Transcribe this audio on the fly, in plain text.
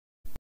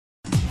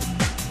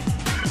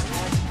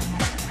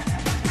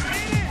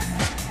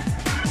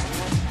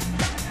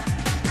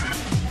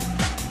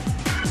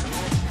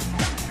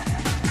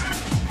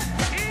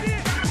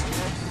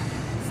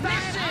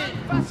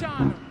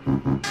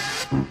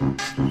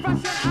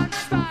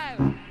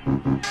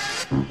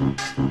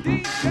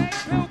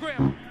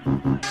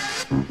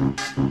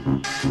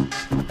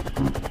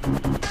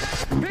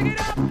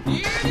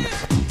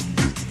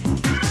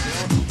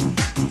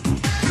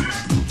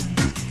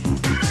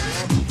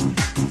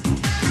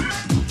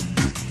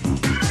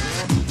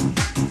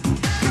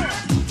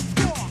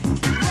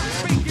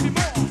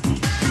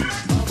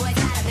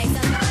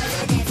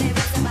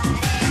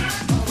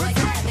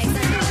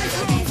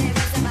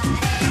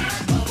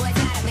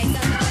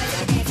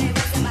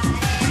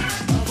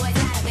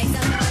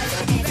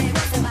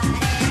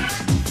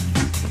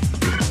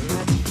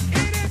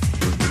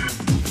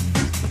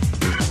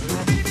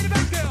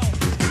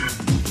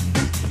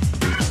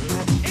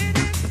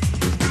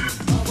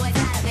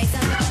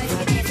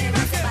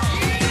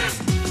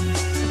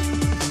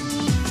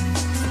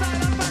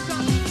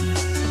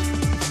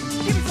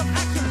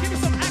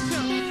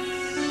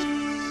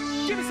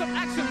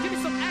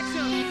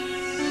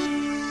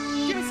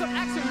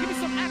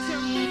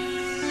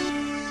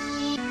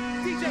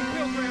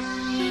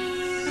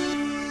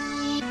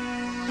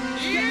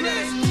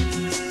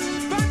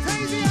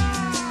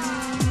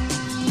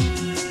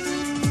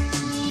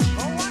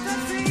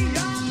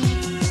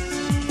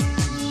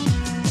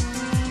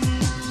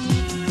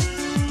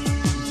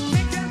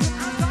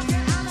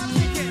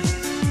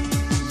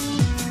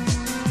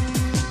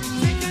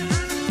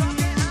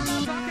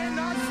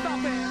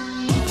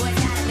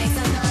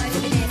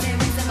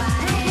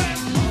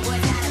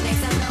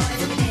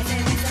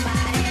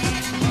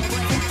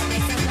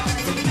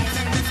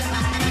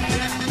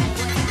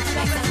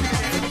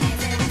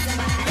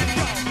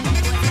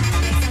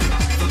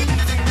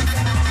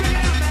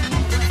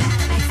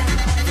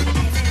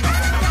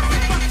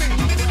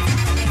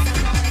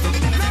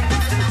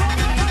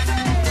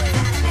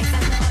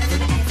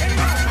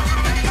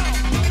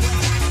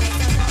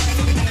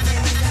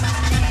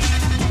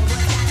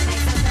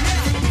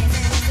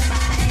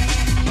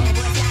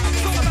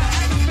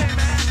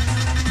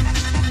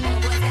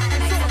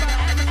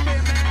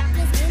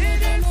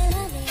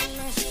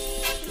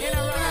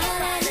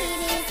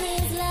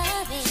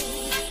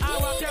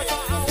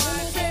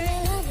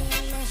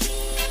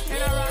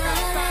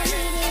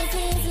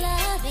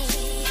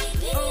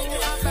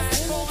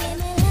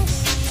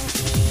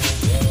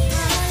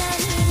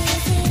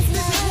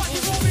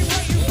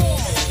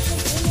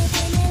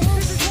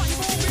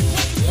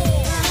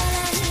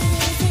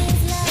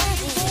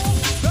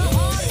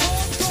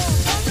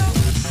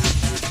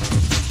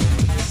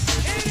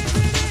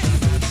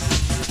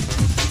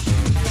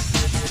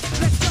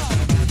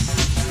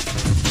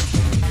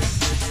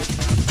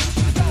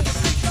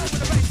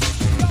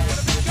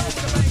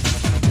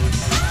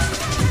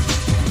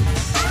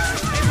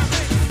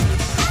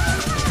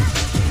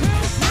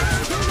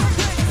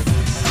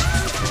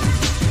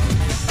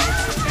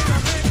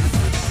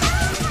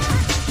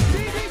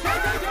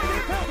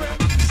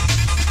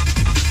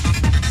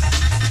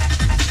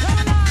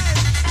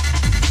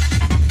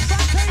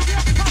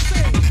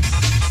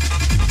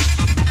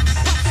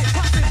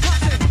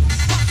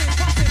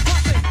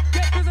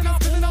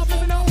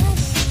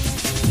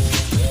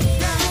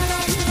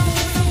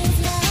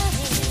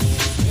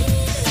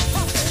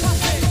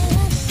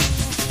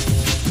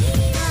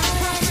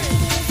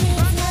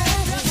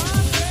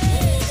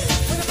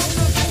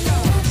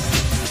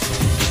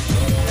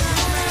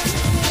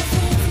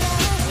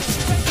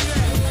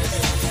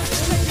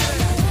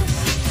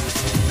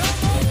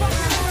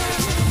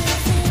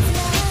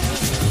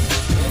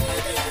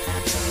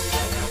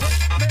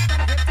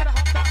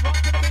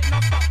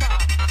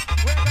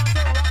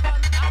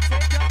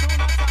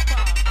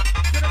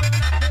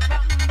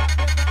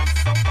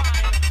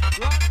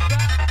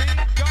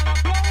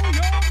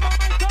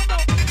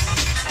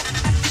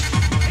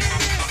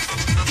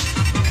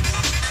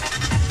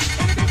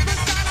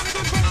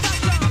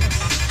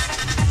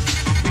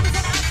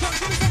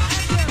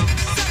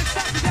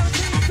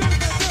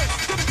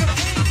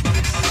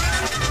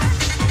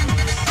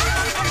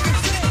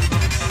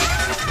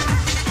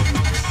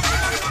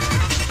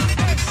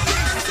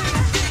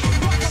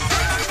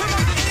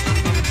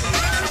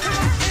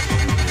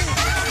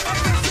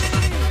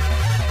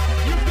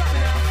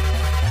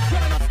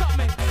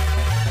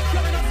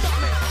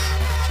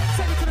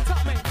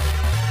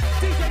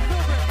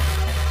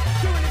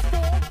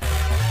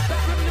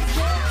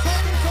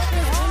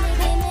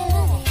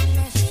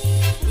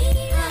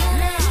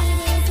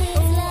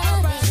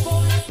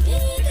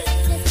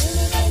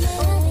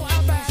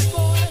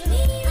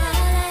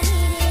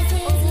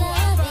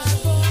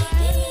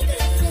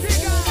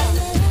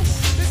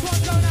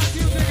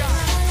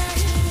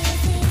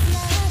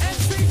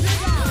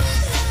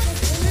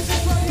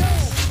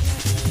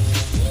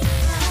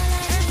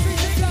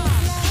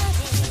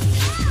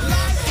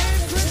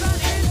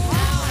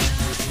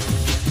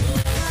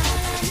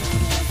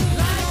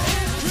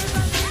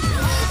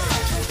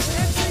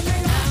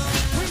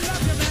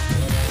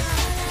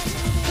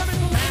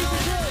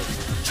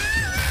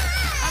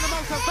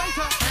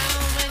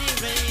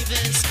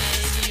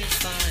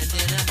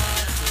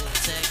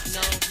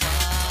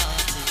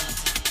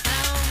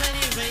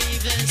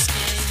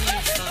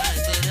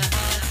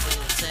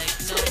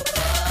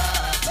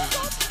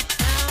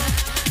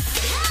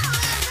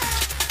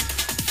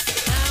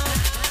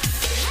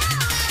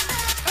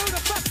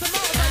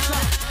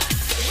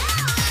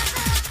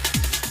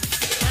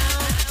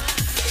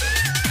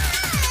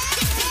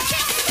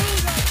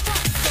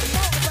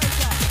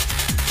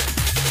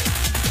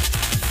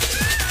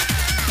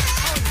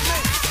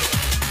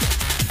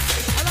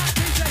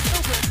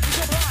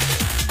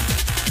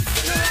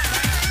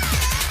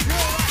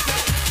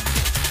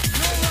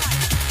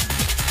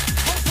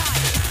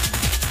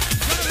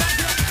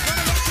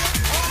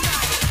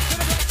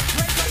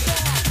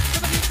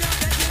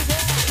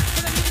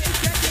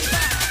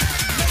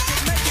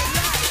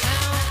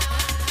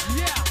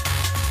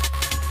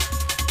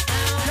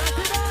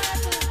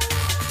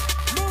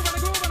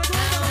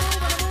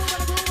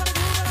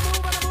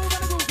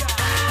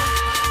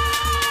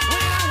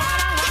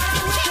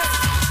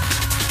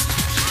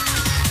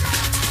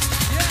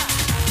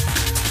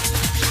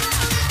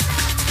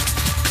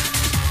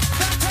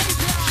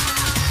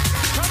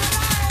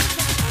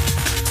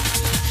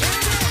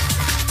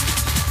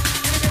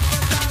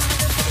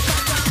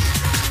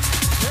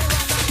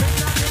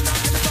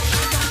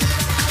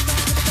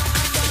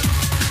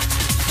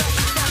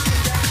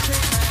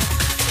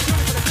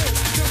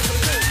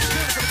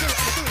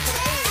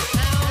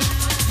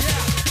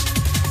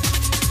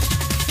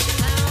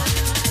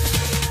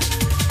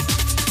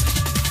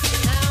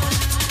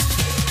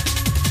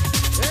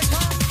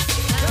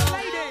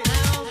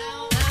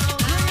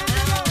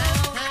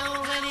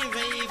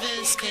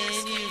ravers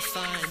can you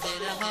find in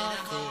a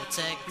hardcore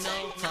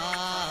techno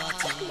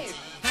party?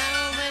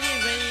 How many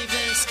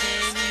ravers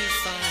can you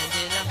find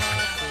in a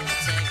hardcore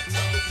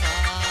techno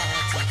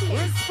party?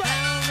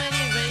 How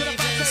many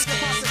ravers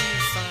can you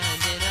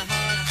find in a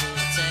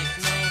hardcore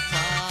techno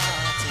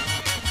party?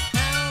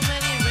 How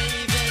many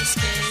ravers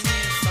can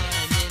you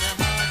find in a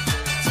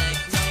hardcore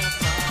techno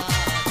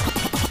party?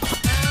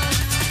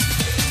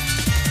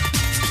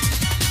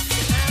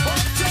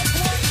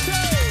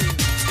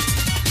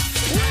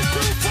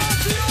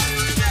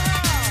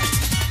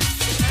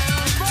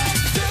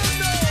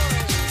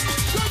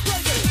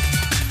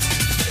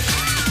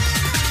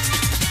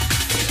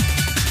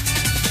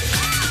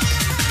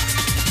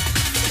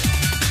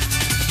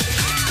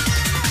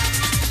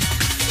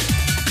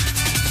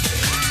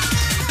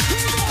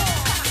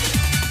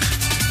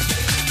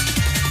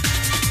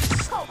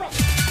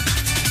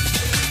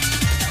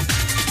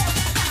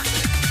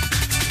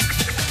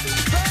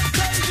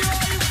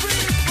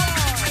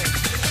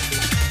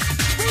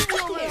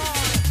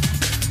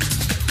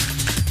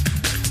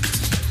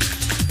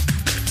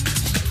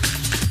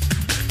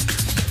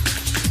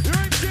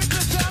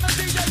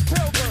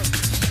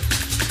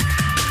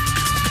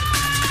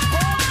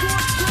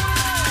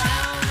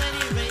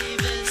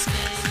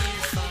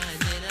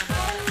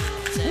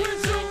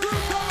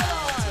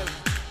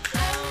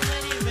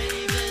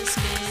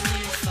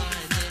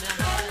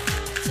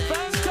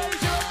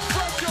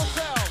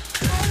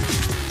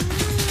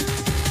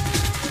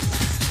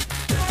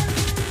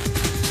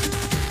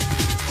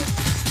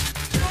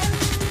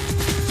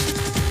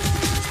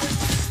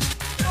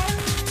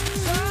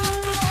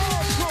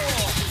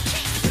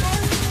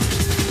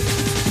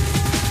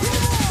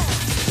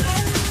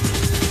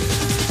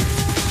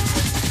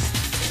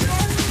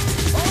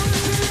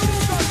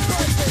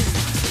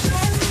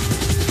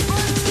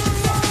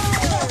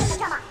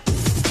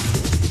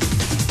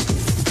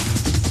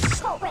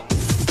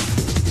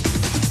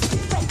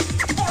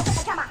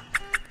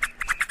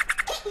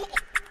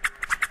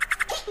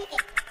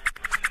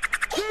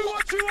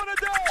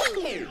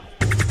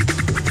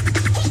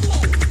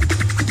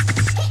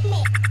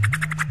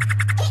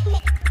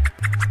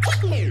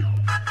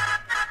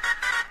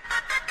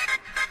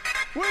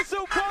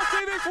 Whistle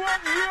party, this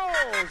one's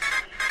yours.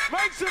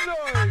 Make some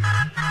noise.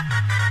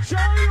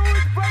 Show your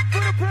respect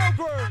for the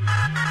Pilgrim.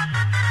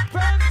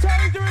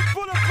 Fantazia in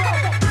full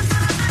effect.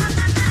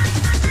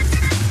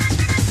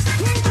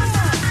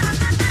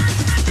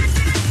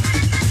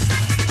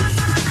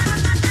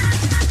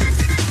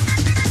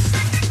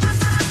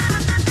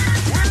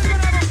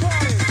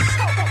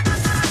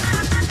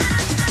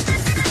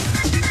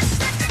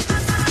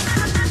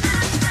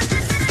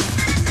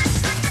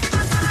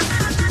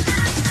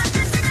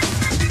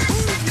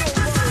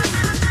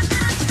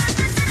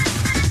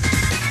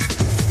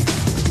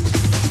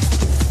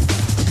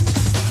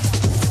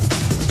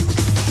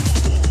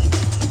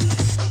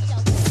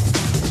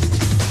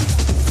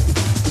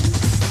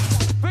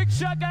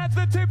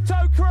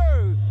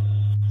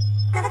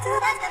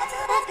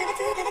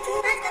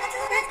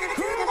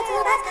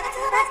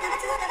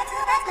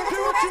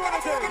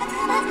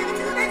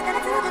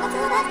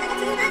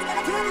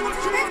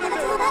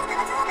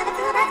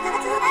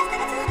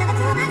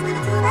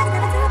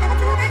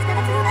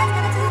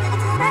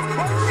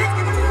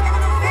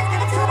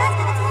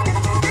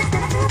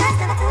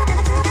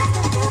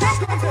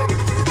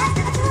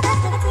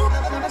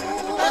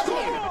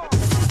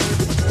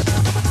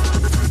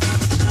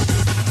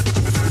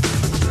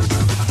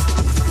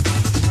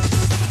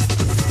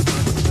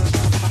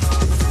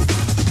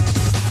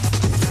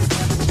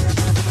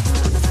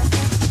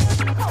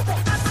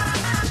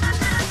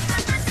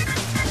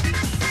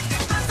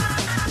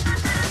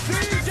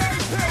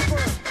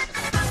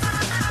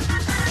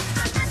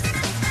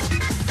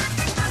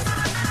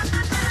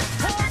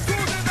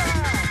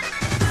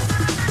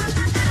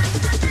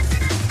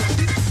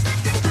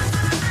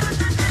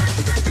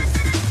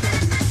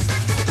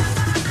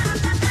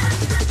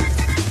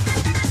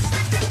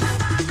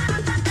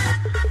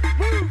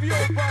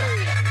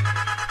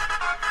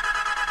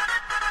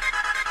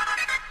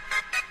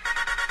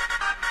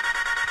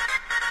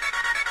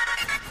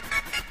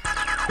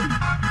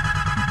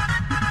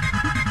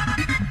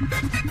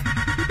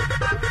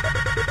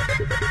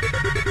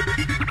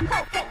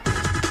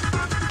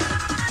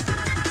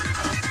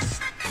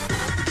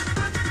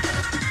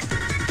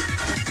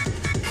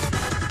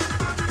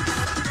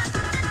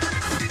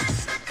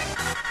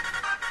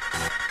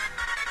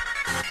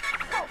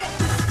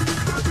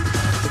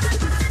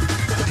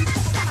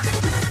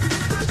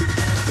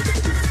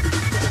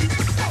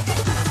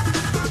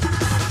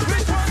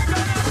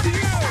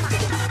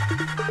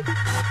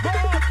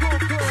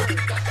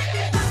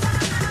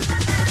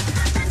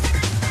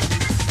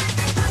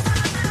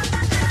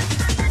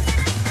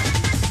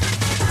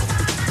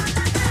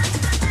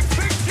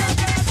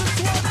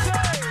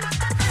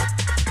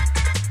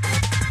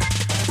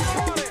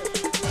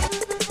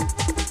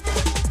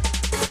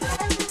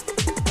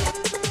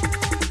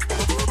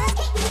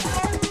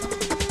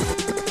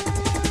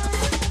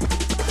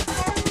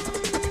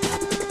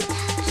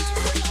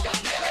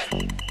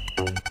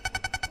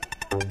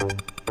 Here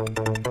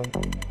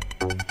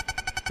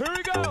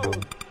we go.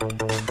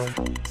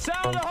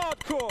 Sound of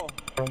hardcore.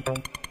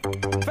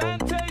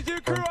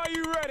 Fantasia crew, are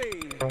you ready?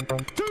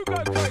 To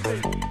go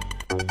crazy.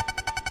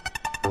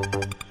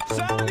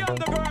 Sound of the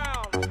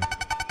underground.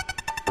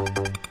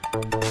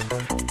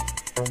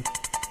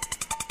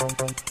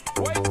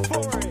 Wait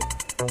for it.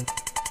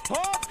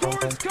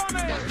 Hardcore is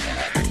coming.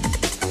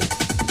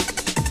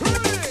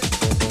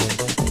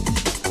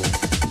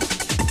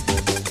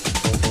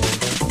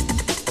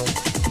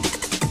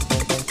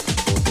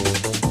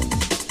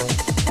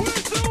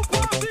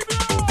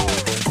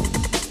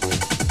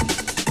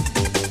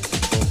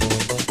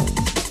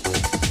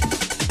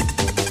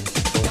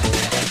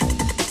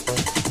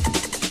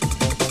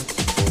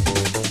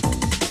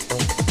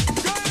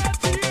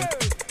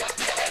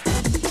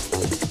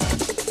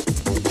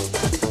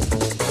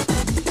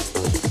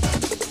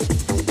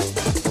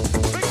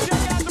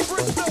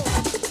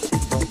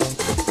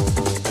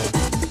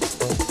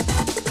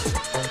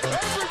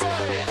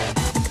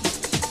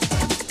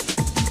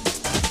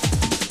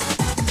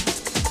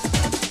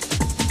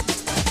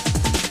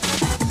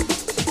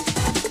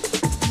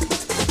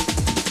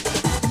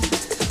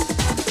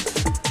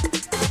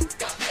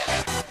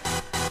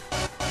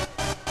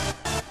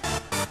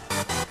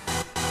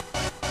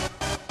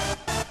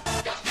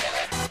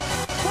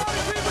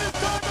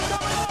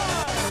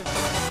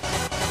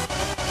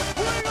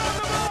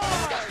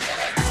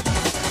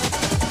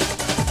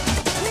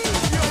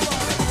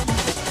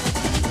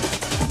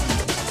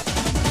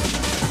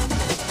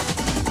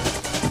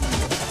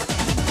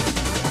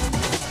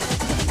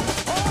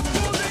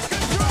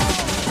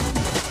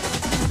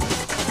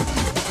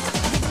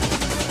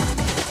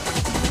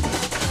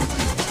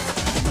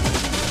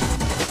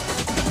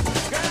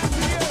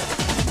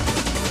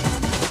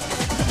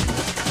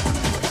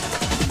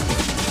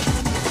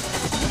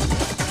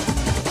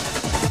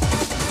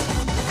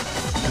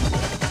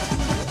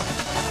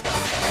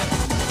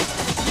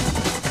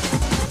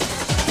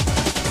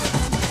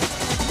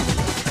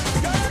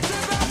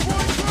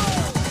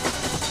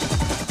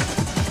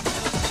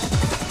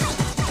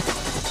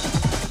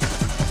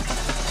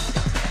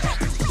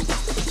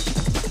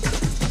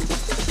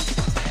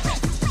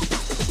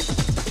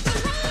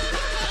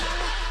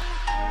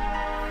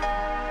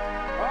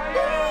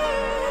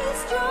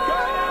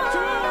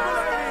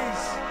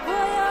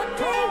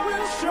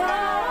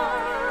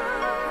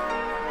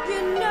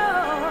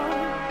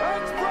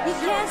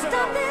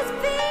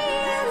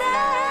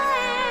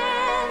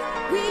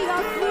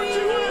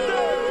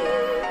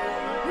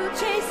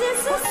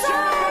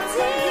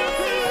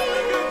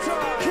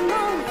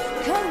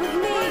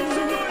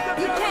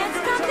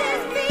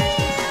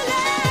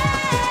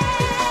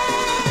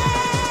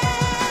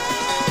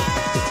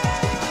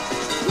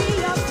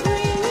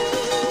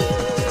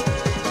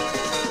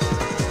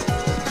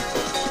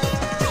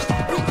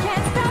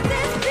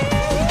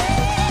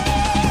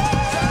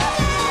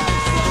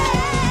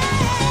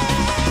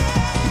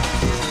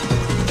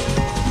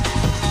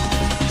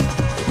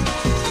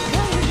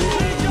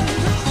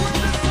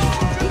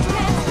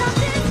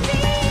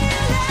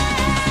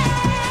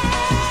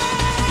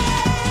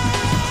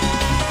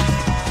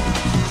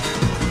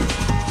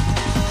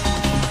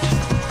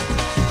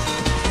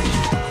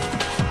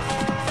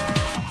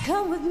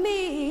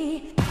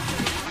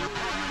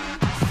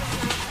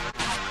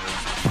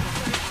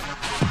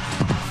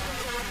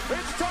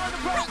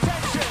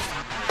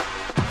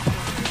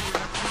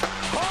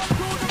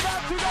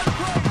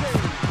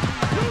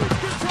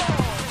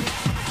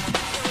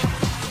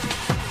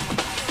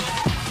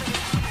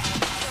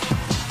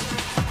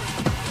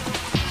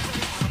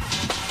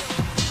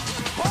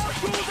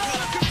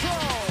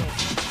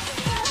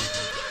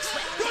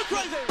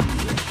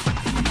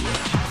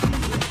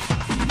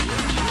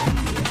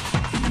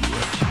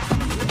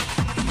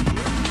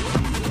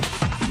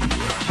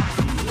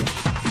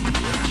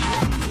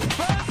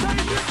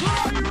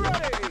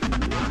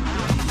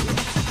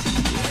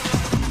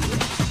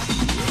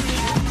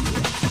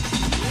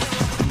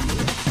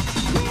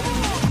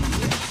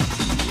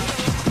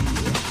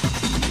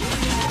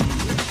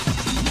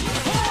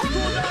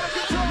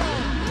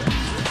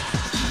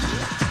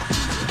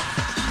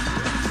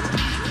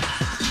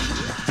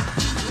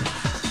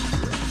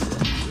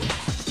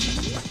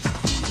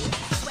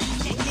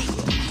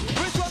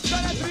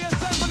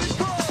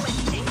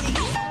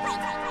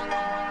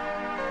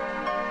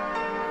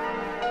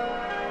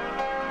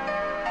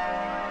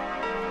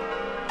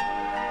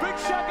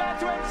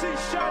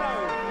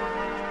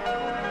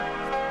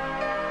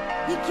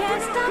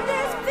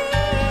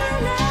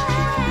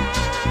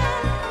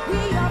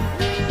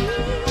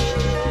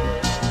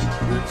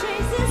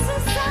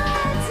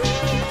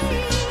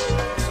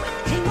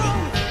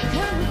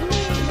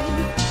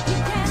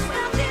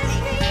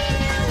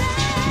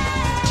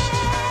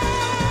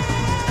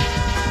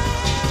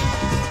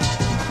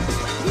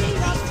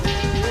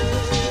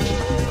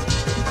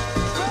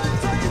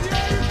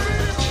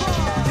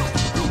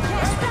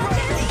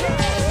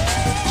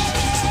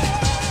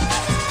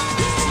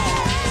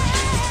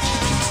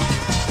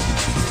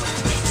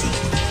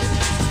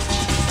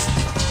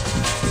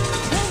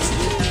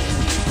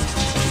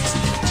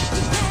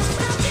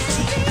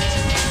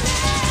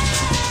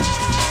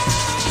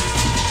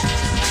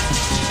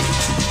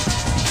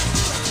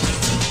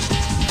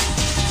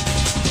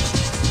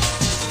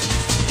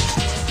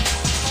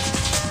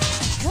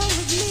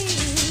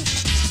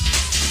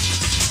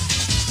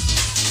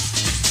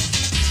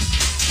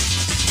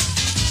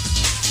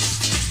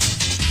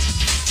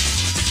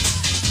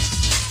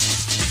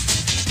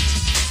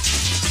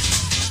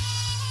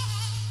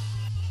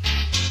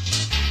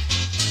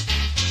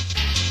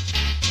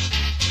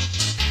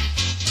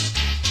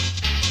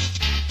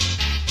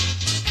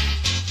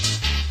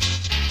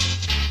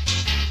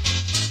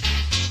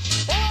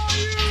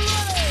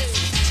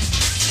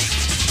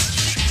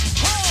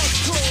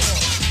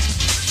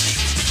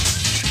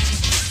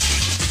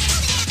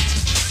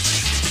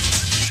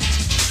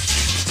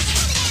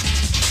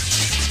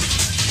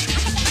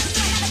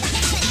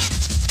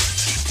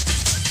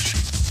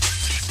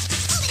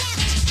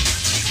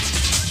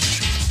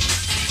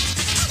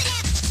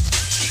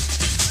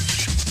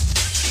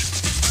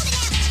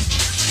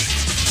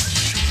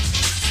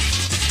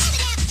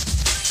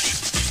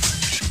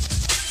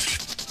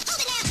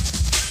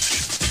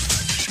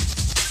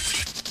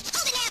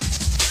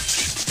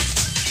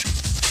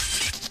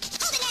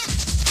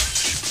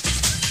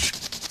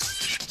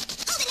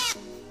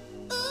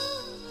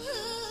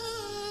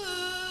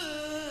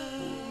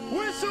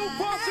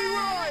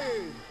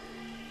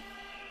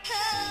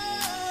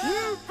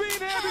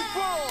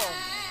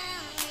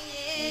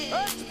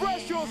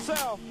 Express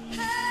yourself.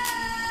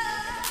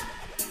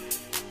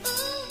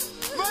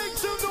 Make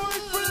some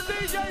noise for the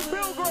DJ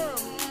Pilgrim.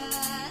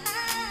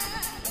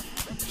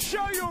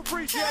 Show your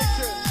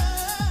appreciation.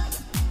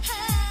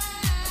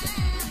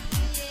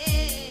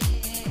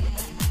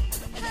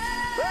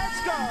 Let's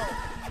go.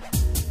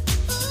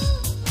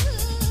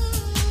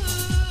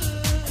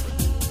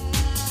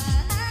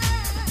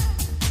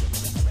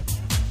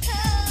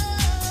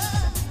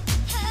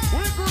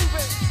 We're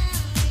grooving.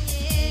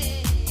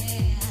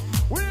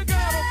 We're gonna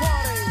have a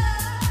party.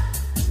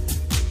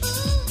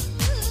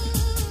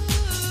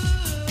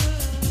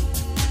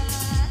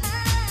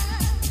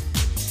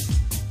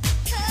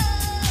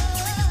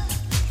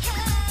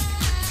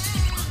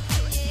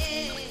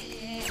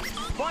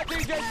 My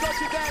DJ's got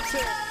you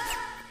dancing.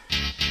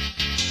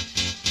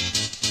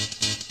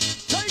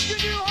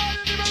 Taking you higher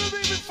than you've ever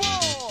been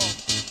before.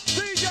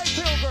 DJ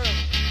Pilgrim.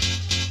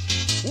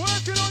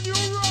 Working on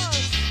your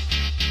rush.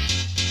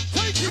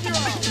 Taking you up.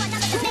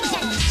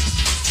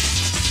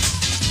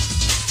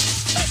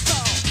 Let's go.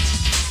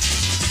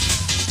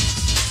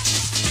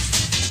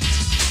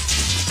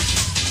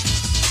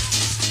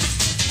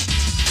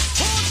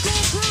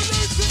 Oldskool crew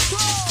lose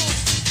control.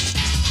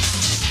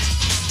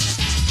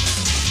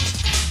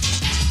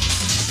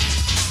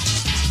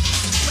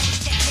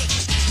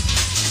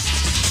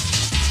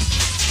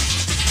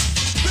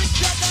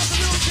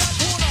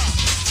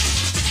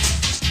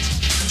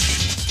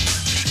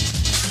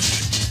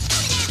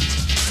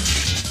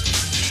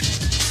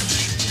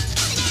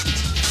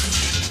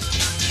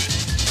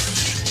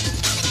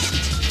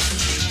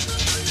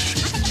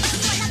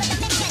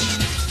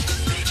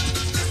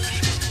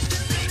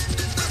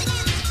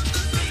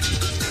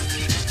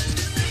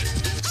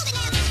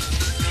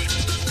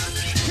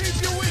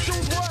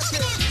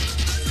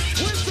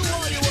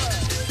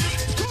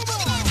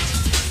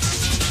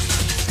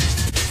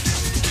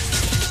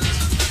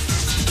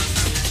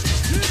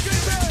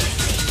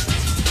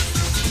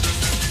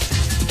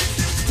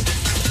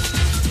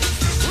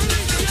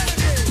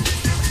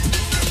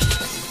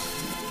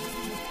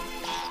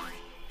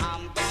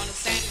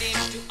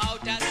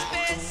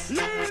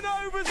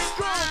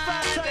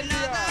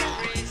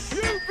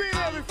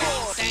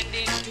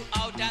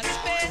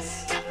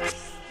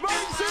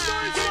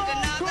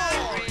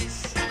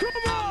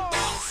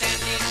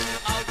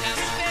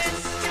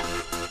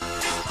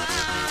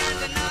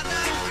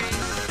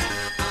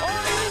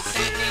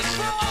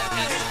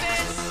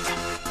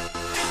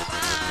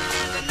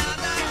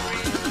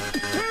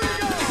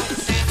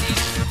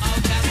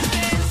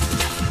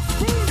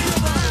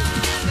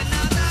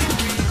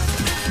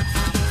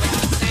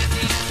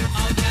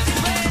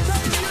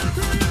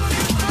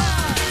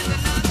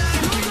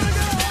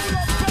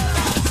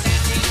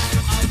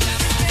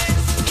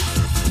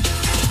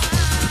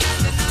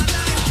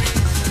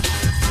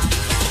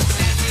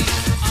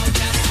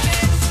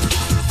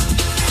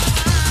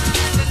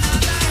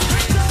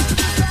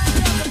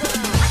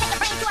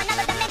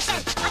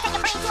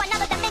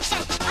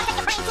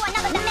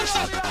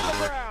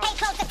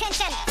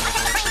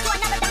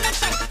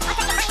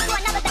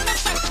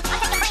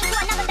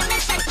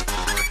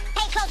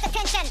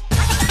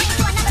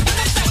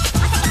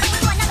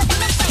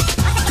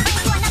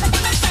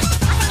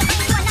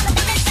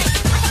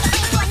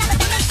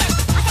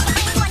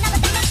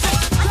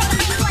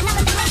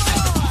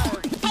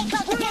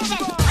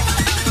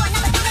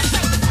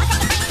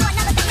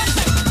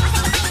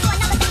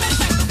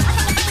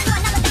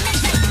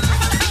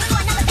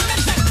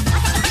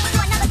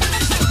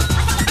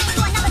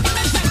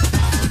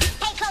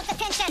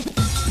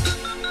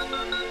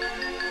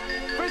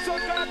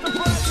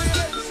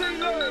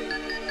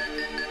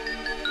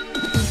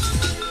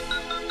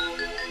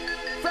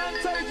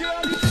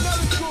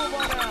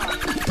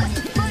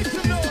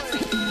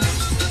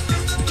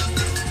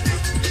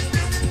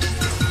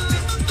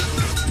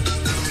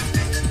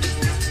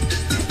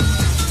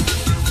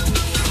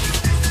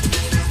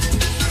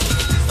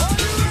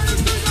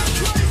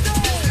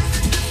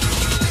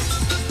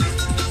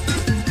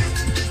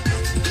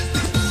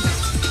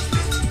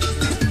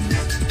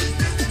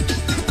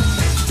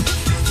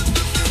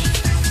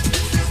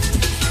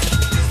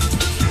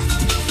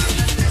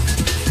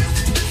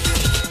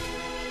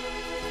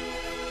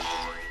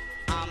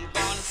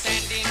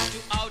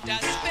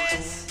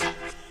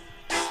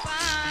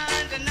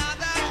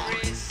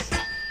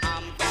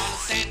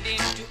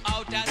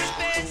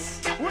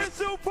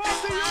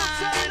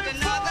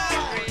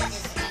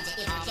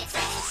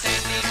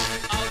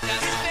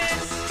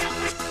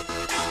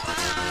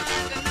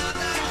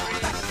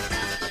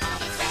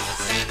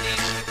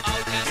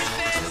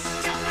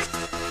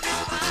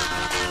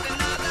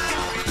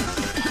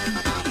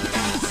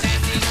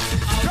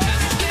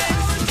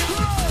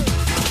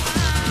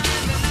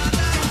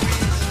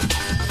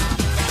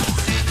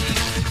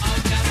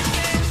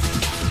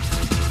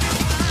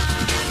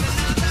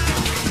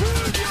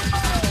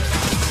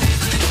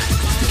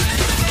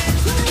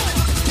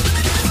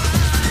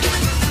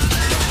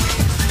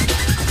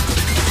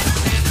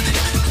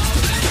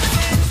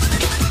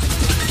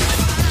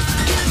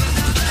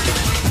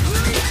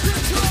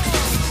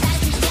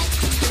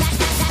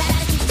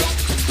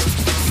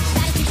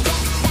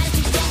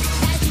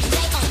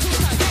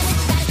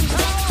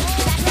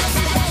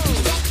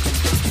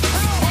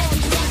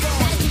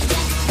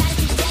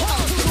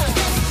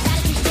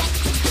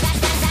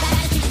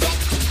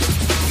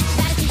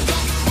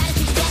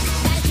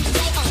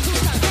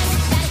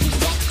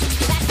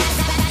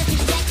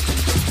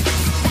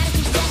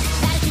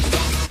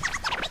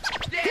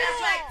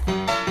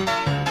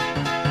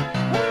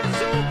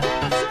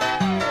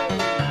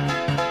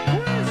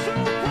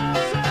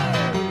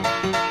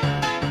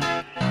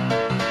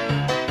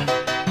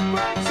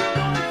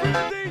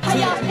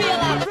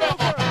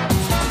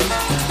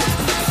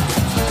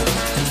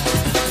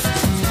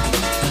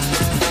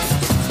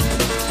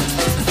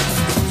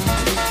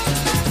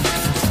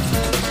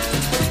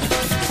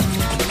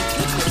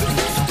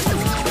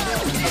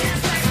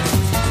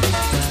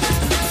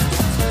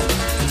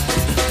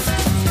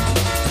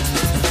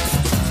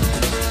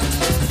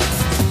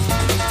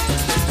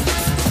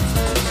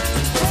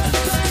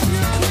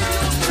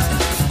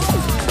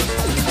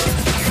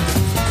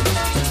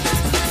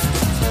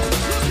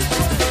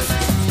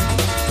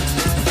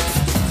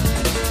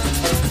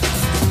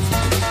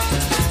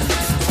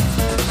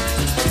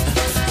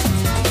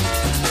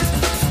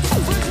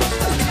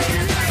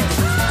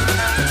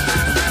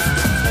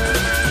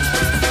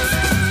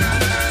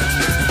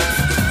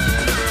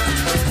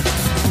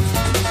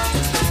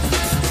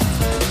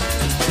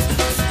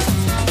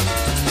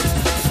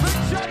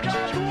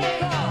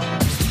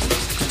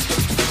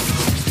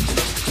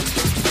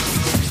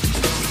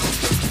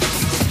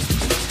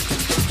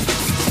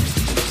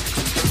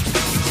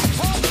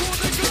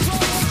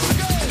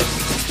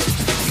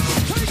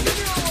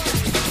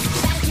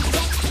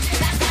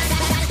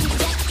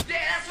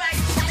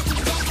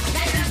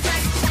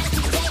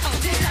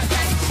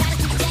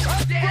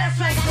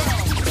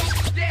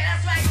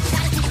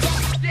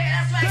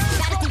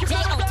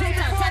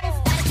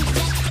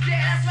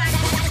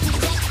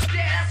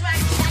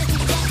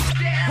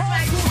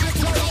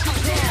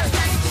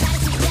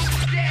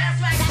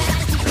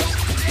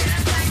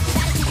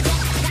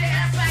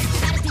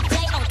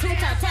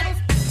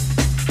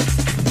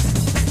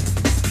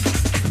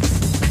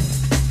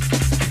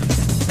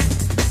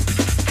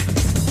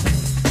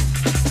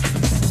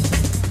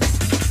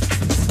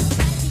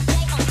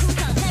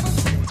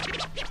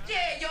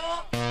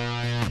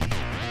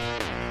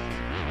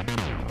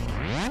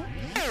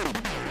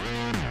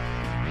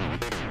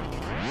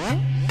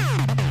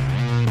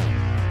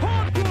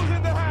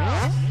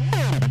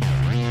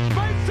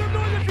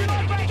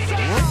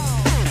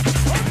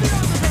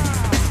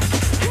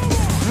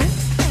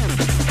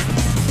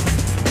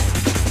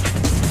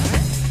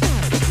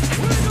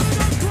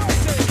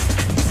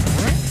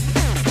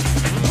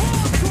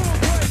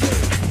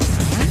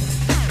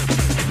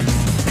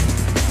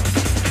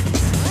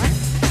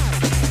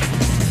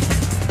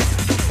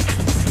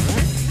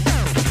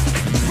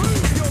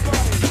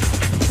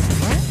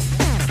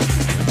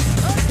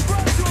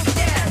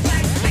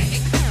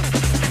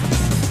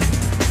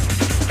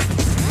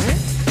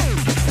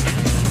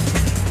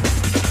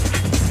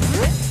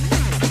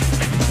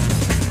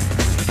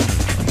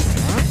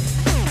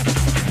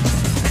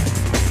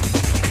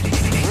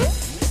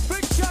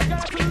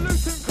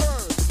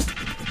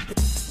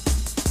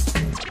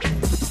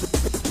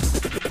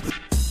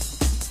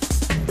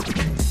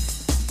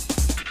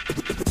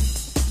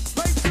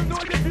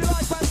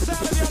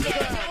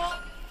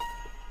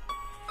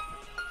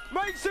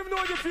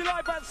 if you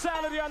like that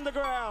sound of the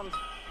underground.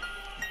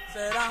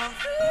 Said I'm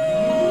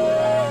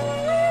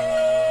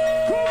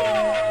Come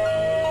on!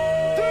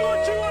 Do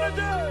what you want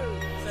to do!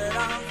 said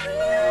I'm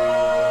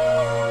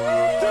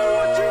Do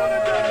what you want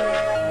to do!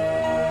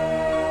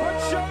 But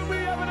show me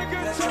having a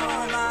good let your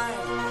time! mind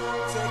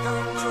take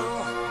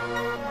control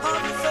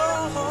of your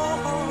soul.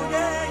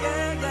 Yeah,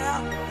 yeah, yeah.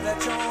 Let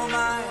your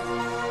mind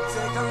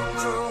take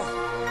control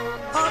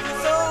of your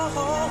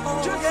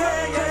soul. Just Yeah, let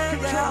it yeah,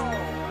 take yeah.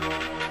 control!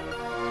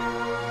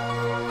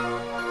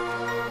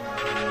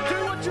 Do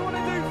what you want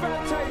to do,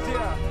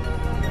 Fantasia!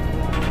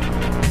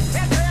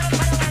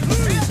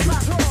 Lose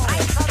control!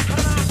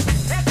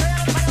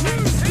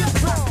 Lose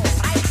control!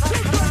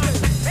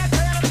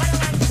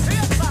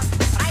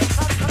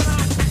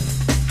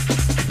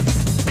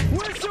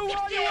 Whistle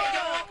while you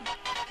want!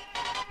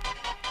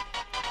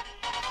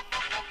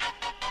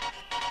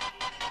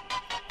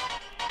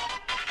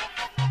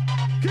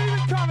 Keep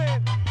it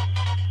coming!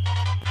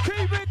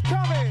 Keep it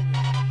coming!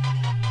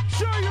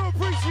 Show your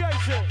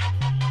appreciation!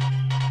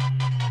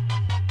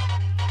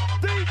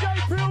 DJ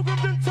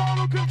Pilgrim's in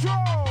total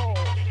control!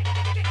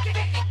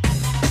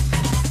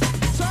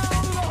 Sound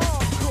of the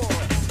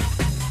hardcore!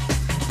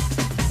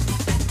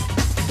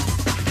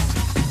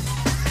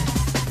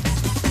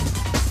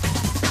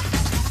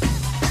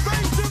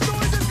 Make some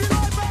noise if you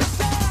like that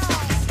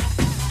sound!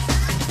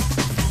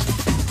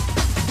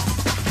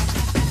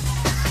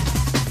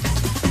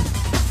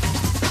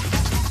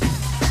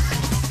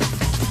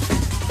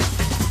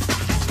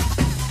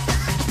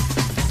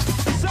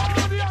 Sound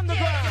of the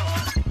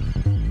underground!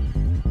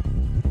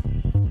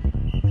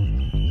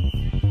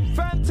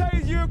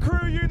 Fantasia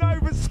crew, you know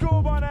the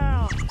score by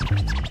now.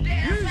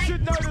 You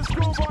should know the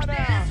score by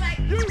now.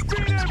 You've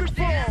been here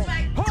before.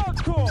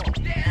 Hardcore.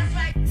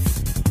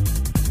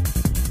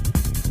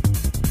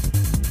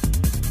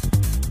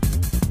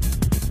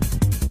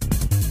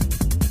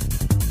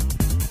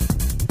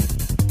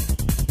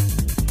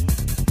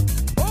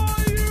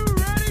 Are you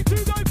ready to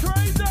go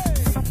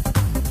crazy?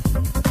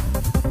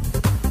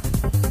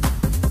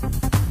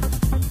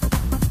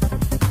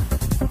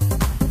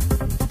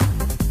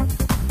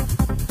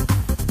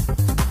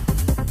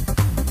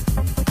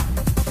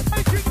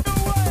 Making your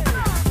way.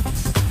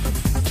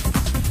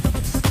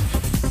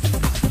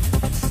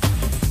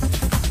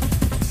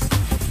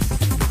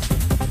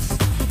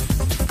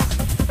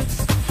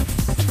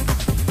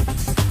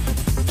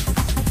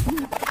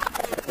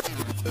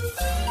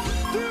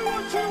 Do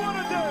what you want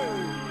to do.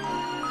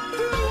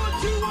 Do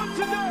what you want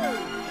to do.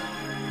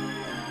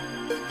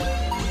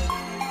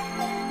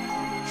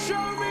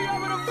 Show me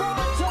having a fun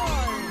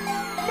time.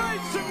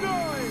 Make some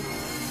noise.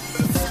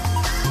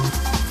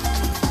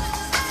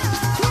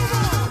 Come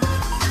on.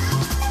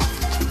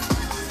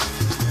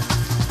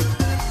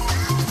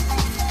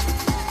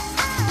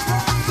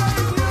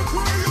 Fantasia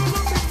crew, you're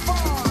looking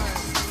fine.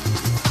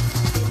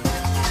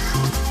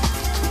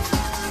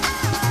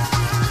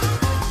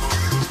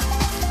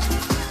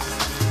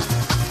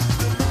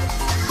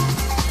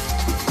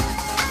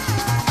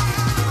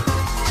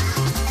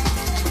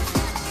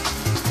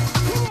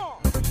 Come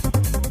on.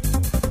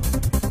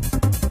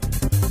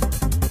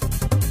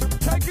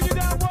 Taking you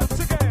down once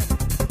again.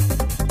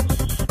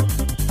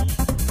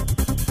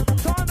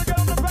 Time to get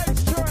on the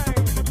bass train.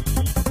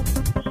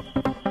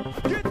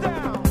 Get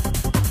down.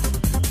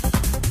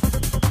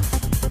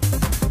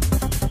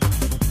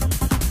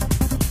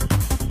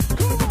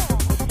 Come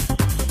on.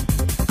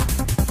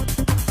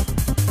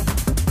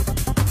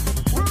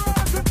 We're out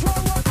of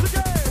control once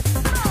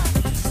again.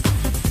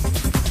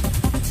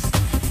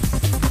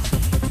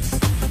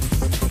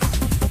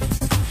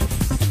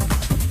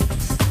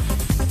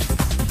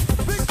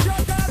 Big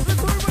shout out to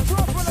Crew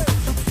Metropolis.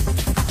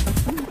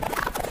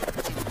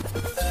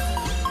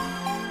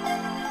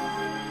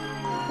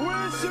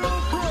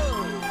 Whistle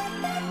Crew.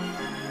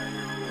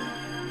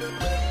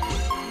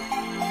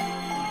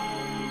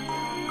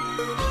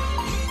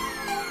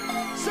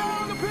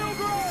 Sound the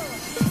Pilgrim.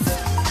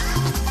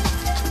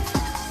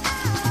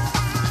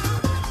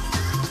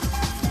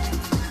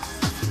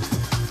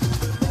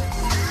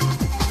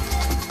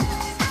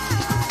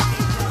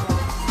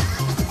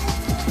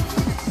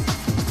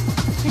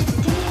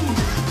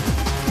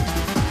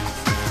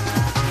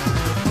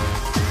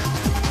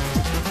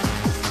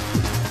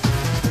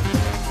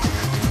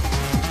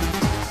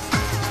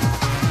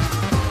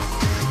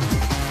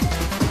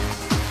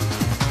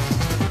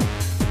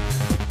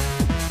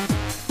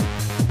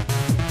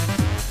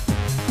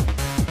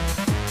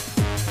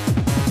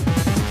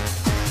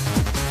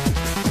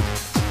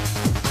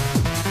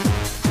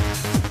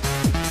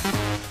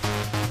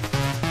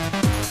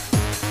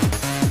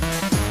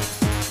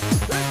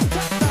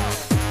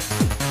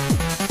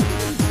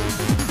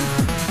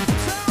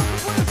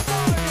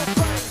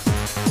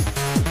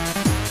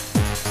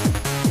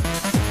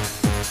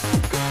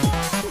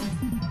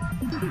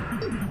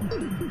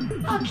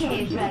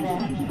 Okay, brother.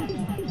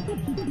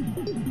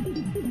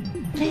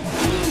 Let's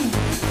dance.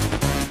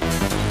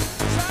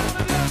 Sound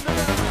of the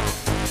underground.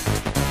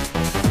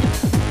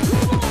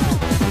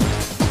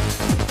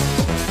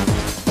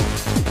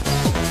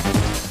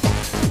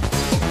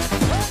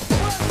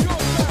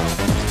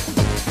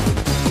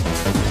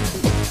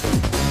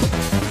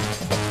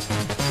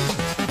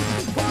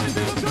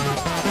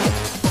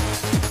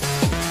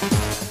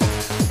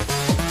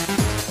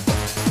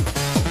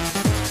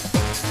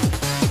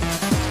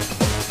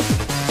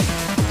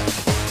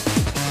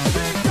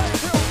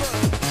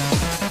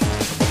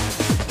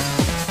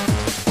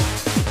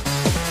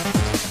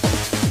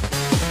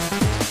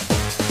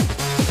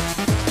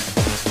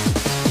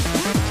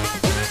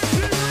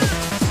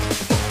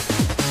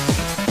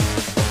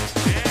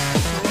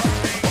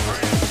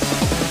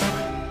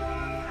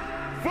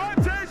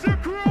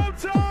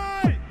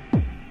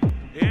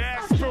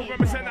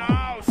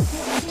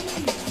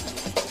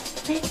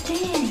 Let's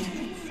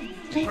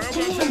dance. Let's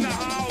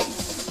dance.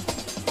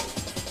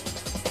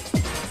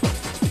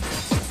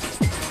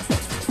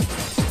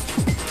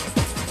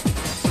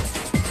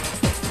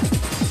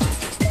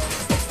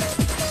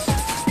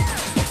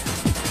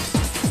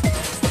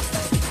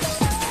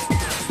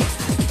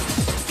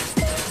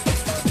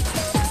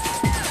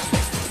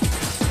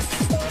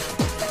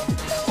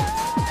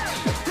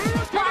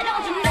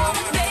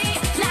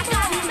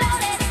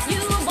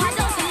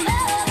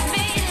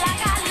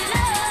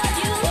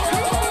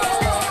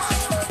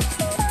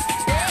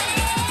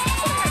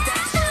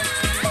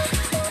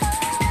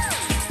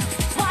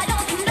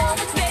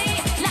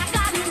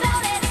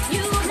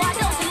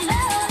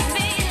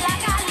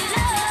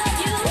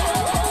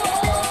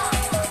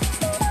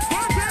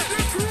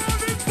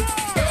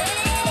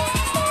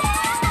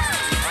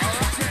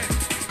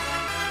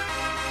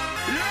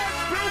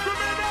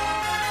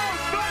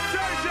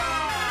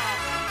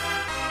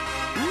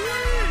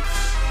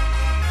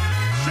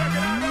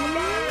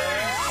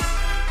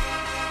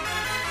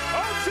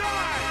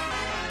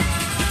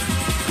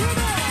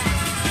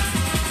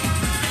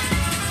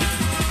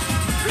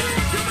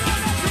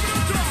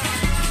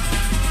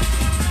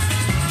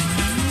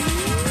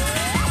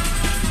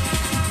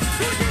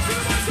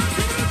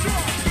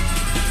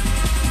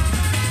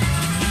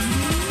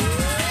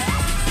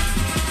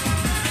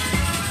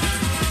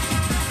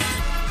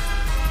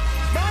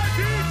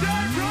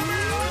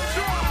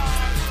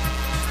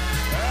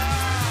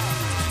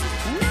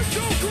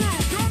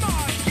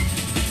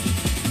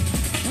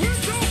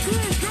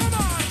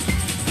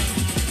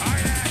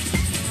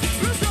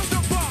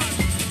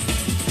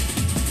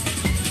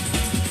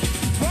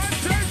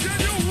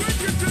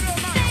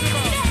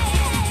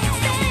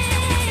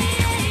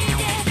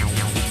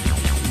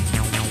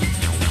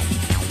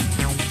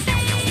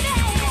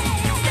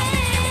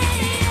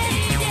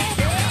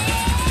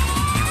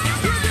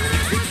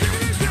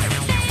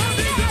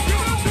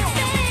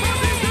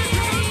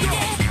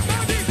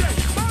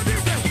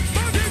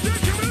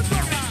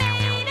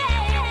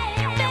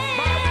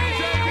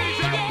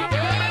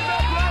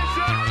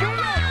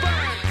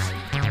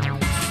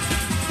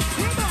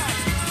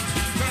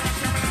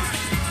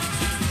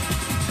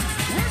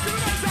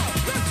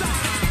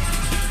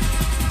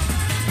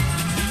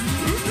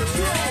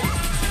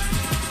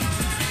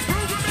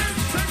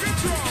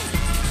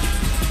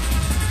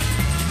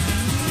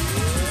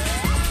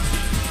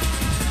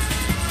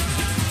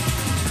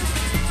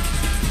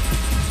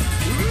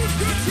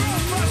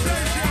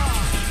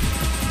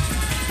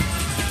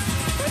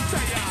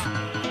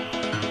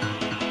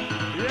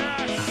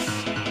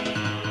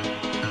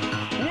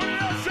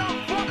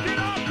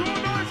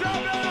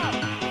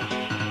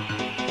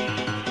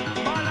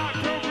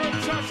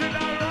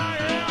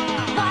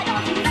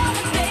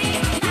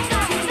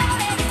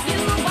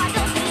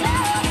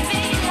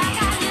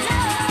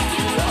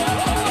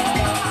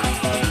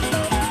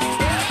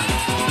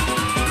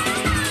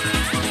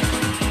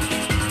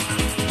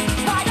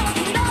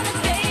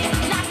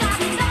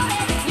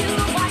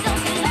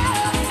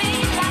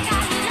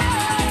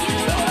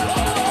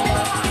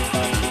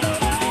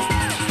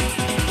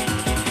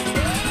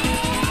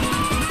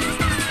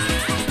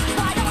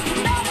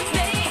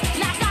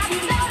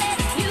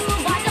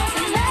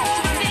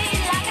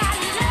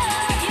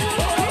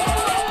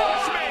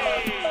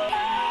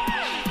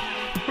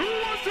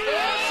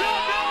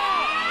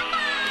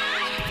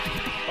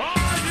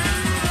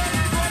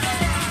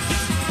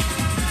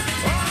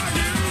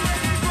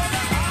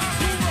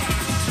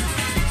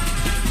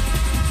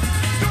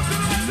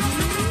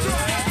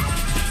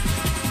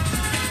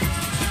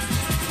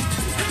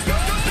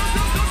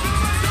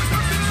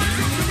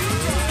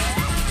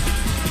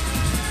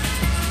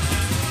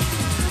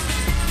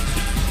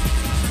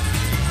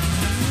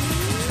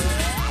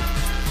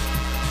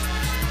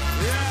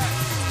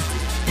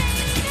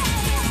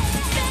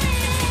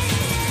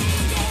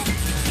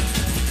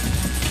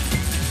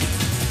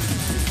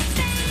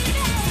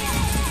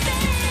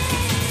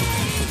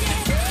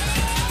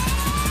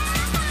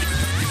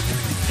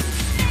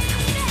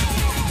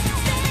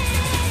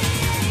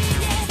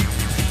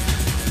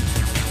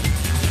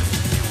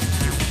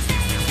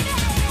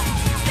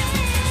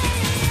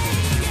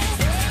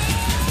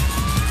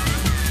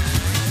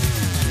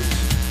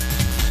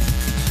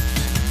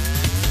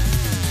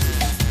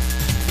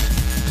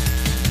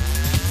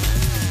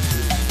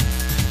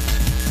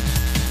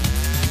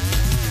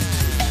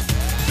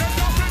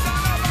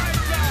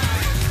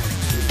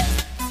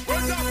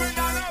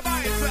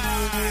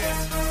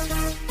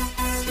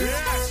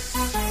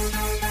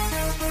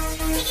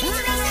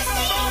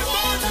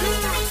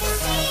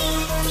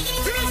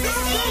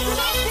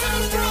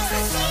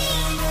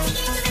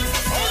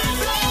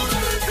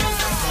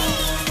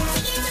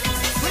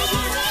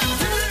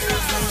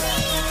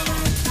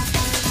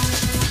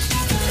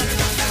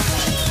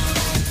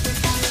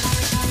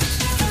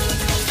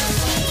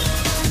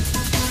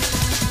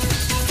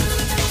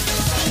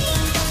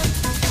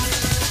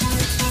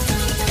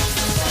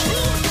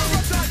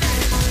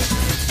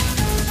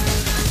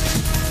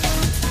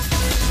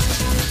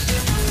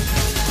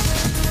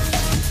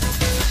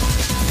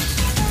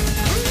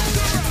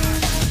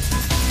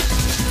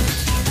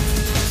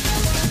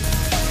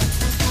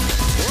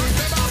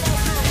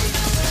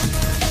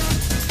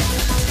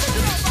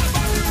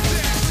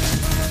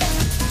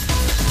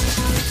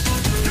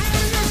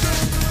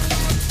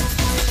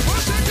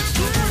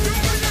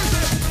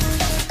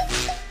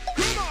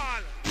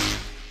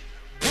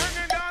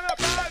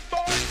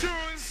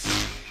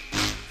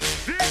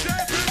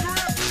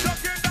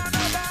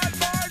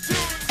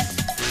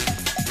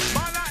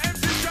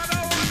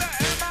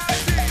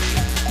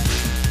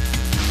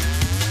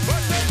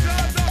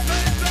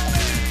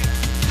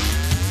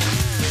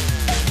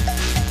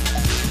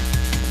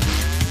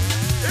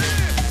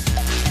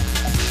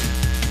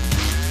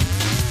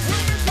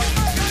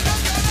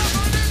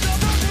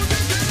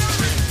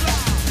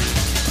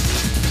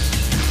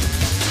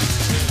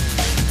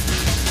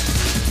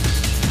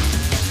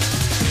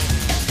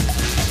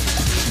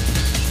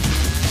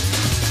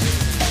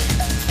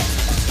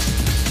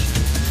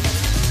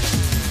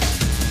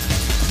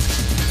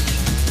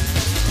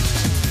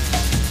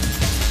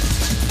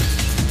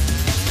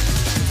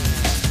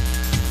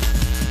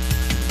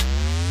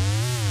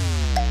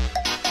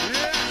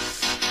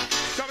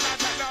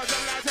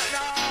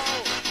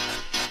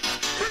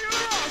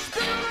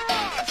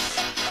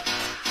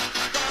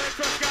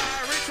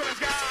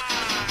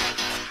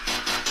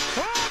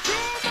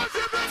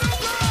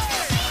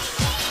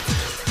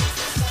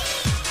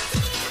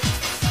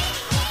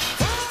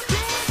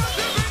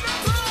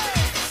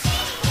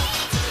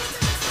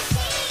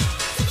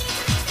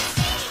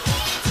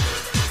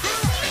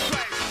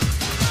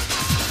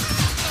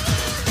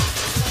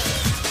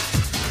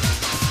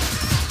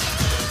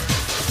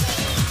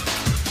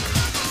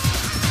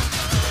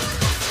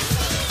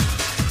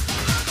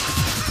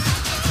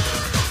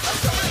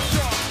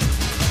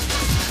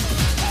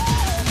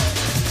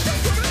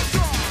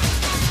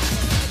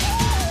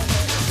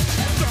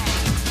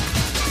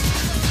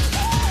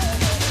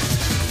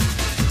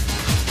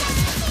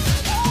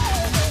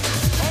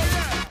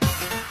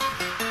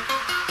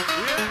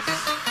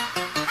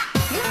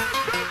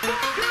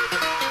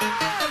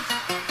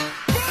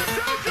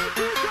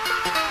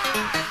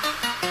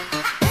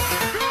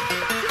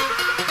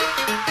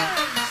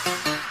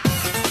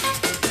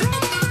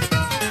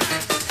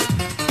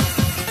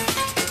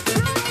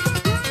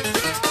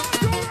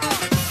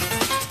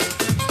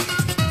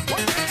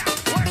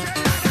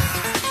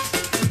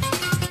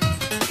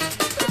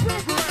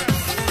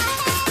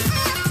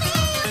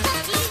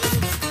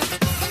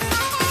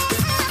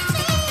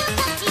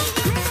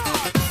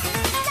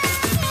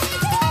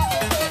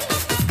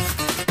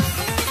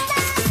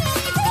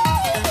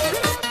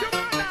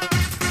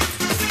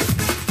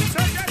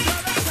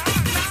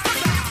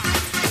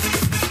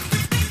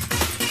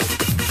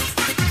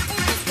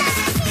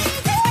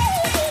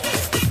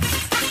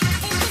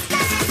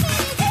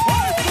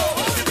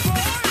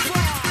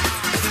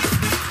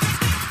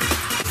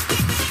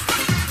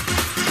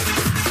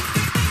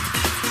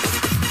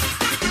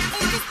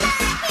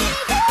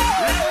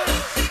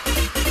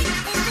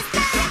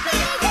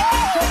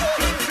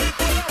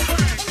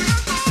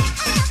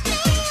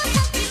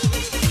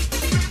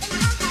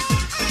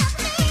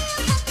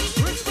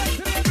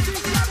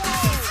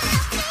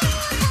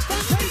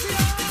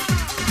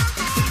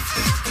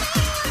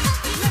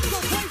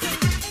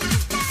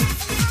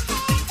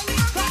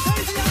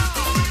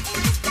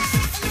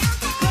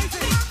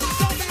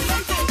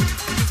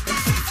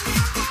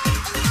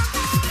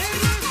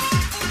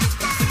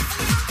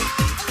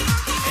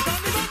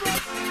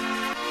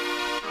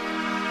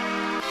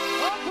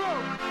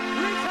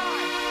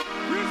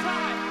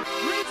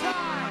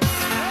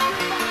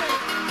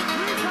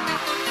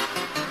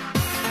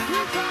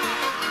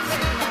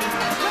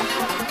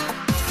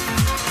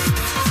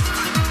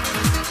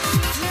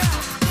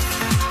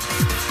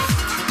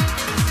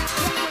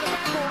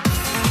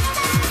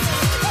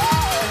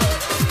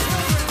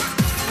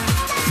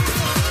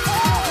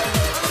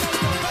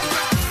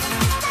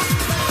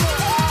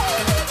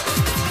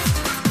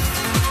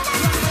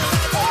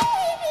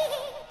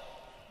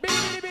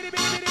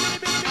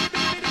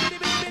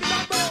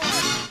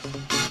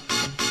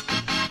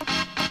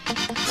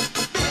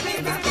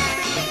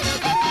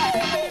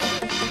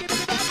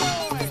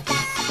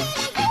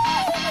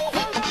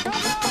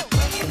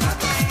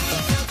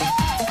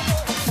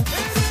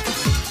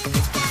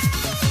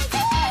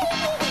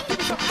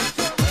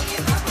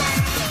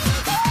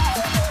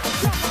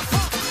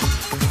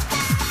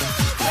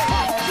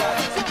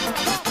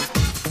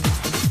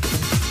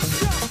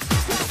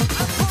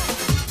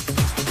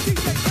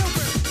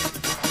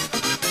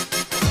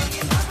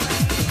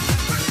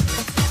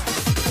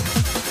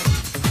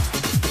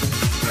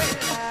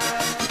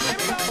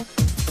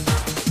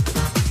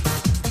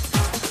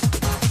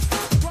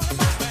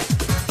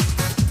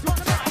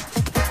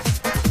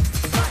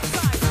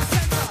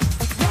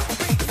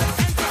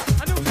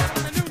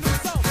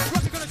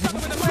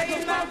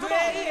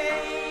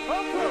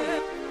 Oldskool.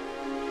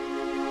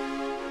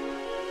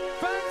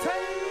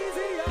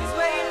 Fantazia. It's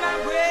way in my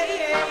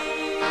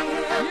brain.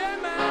 Yeah,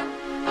 man.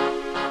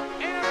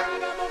 In a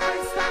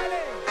ragamuffin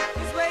style.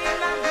 It's way in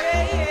my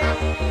brain.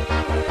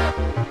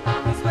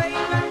 It's way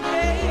in my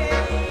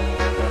brain.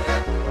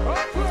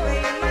 Oldskool. It's way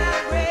in my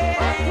brain.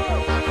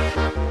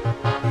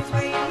 It's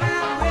way in my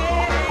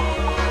brain.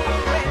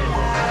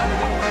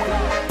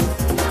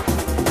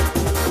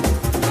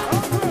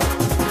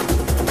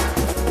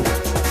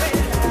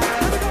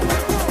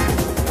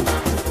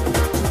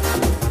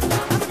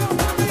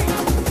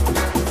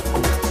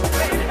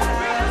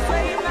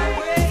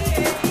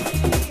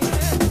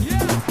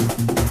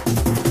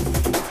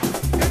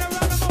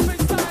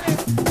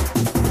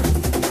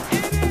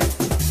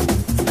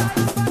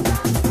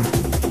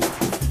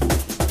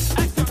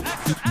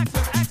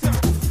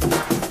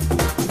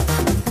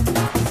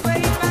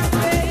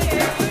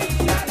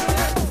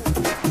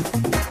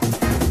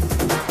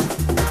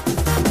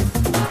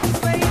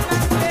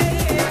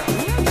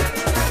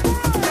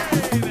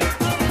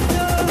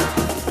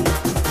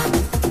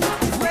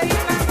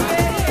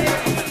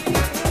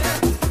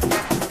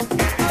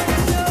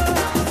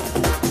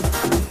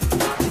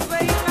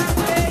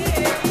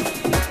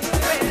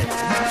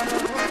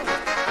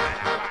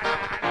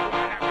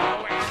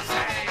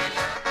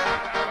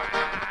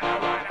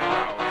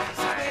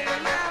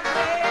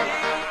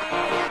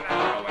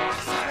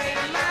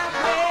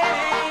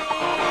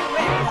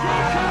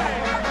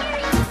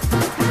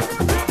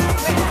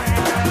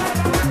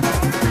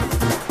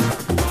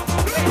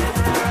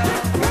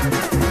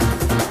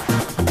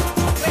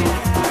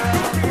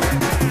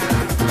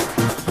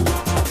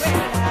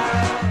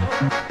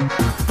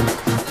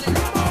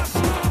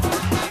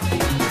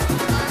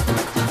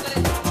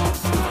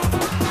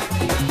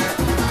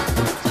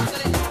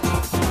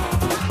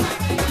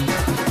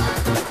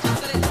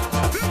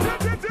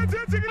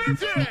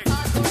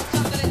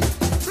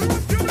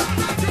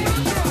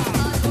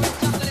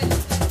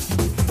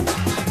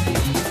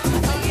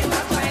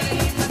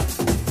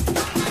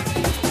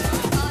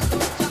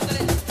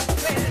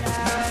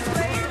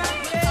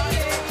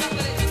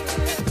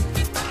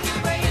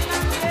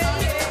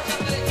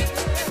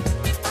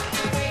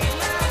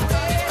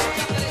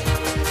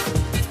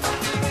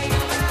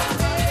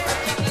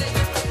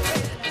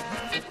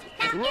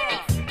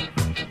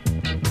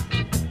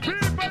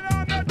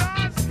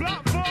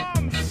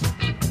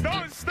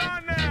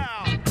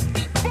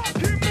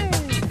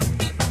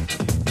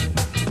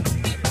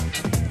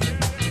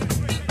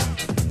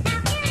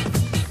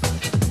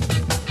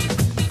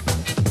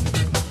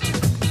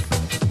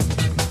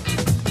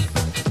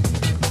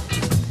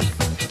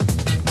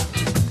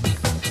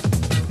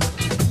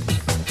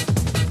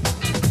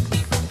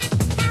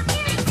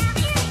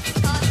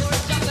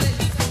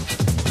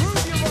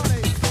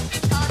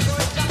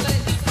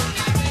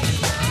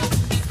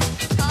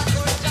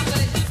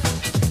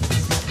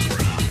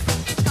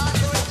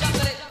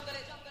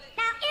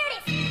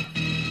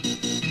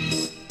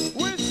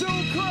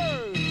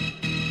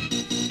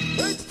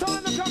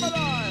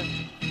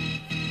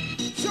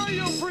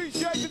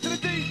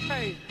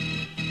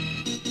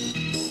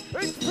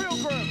 It's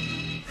Pilgrim.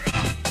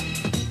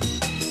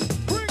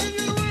 Bringing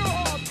you the real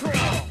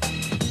hardcore.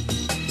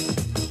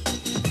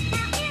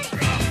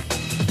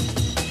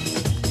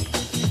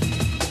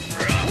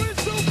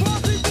 Whistle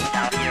party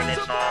down here in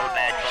the ball.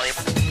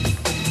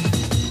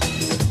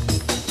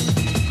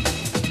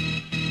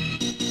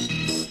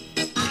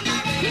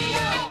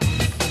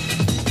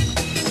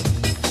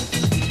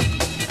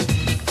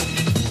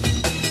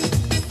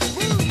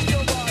 Move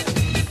your body.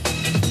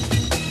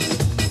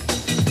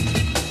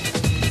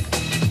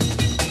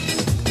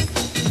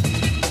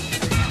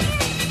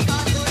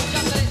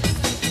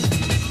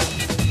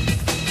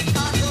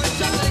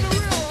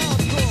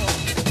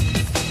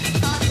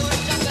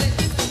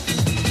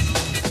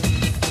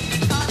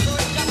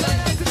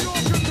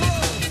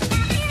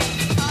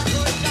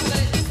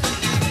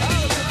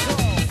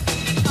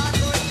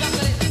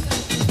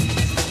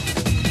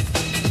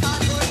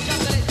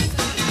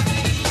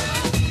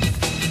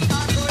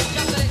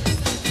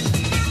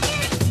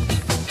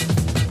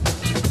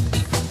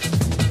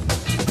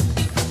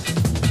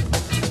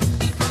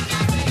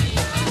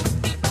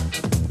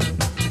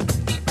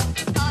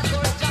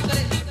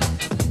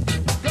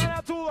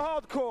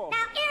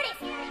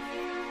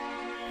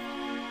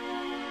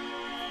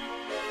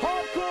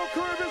 Hardcore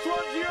crew, this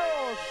one's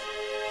yours.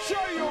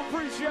 Show your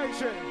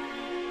appreciation.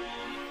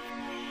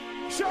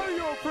 Show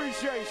your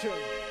appreciation.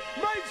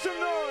 Make some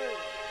noise.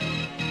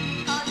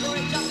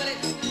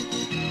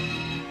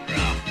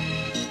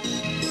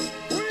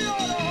 We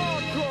are the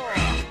hardcore.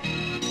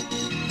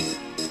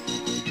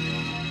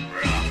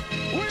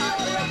 We are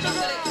the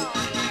underground.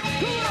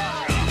 Come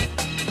on.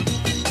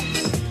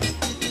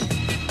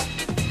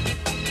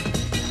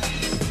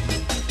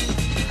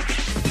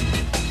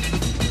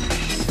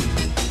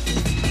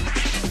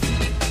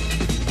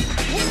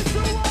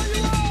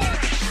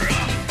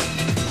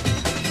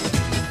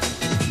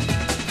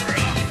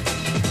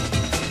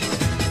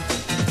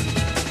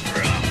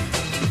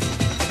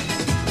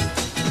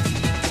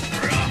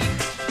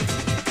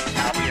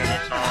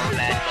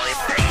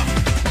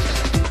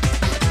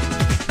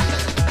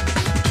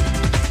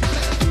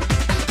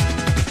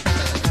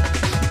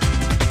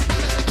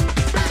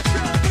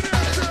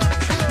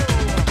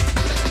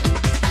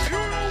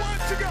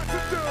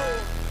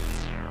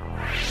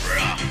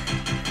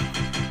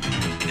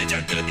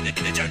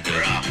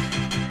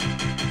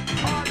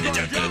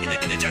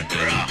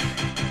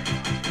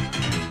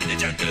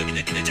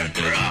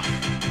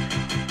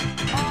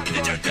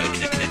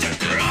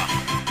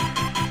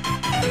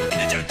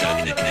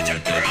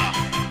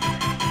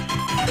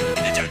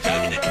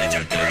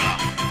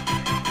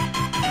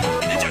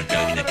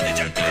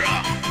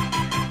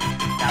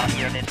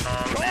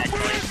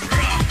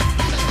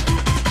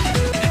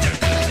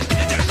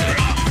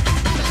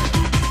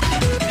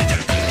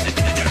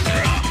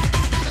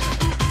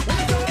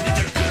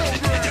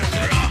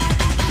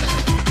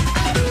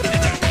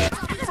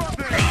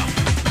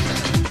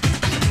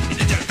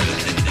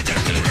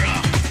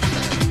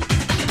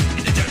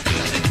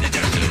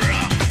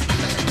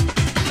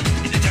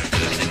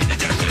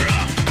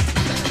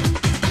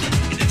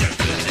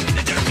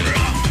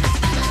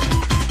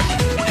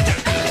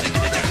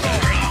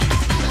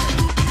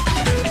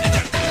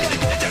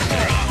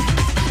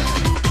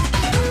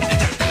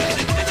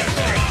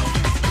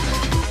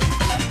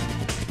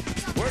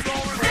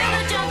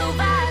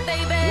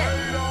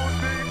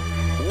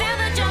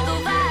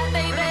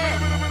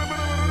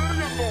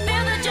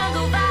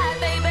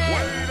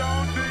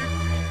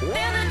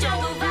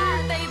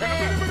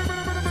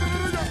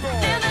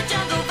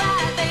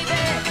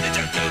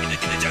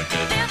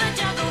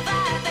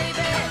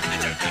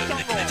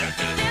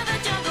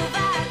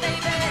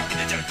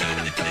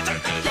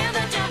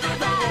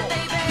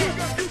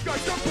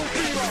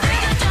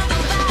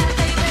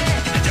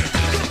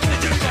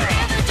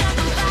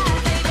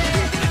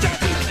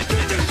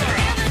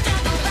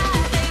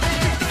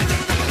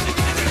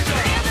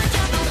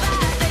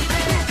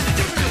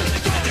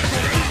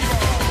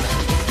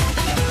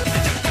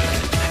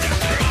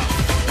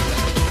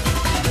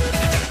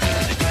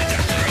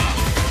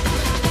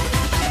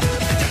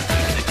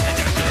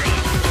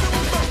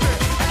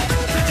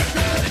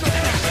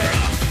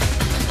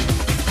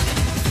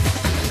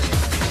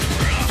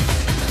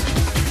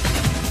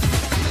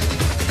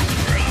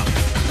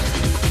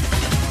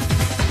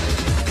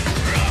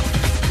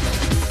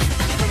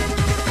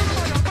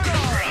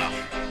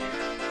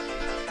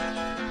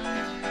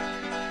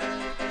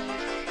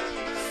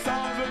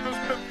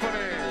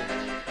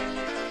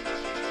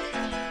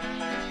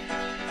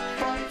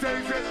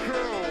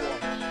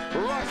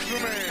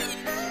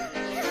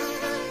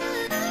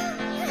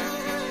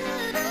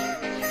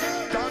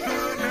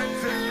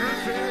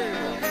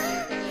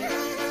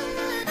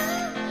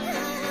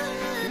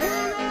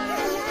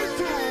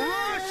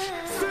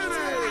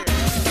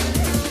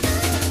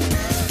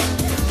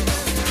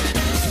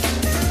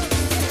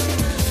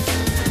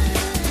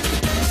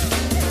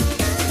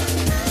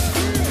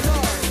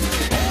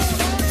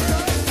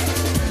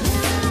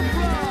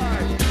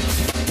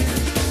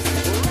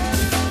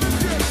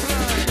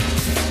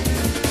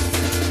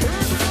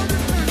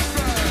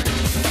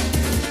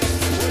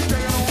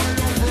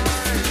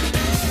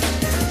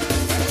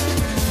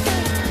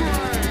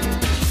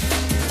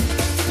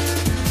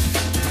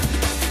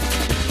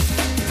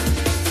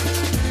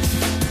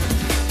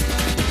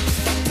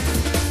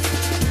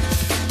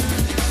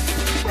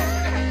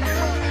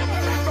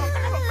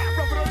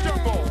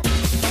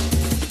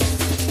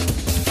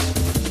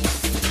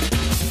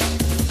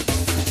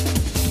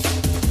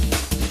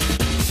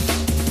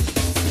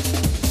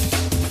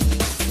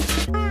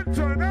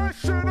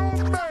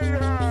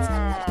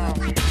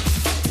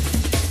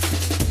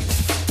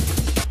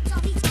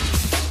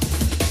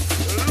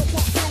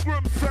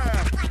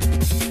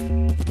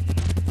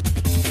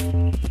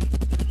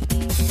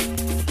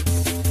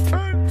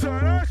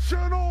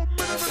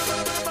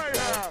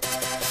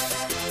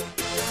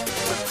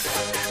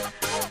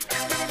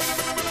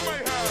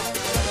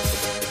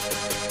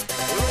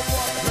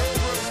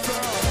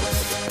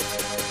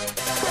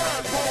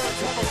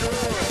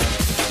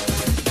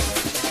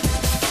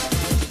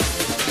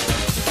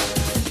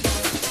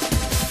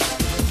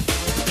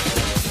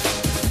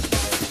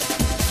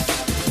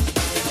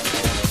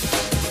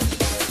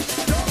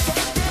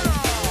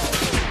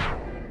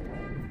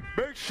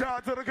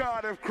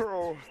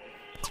 Crew.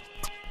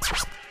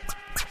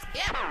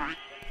 Yeah.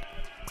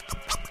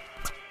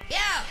 Yeah.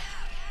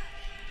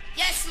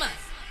 Yes, man.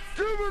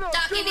 Give it up,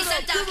 Talking this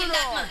and talking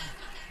that, man.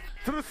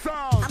 To the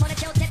sound. I'm on a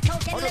kill tip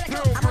coke and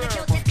lyrical. I'm on a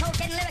kill tip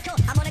coke and lyrical.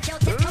 I'm on a kill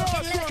tip coke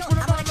and lyrical.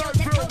 I'm on a kill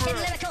tip coke and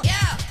lyrical.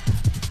 Yeah.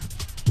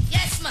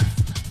 Yes, man.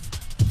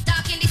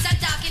 Talking this and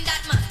talking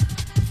that, man.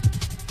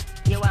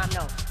 You want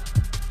know?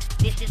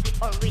 This is the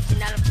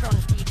original front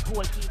teeth,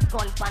 gold teeth,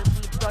 gun pan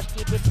teeth, brush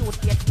teeth with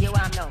toothpaste. You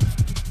want know?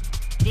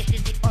 This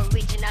is the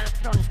original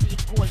front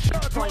teeth, gold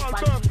teeth, gun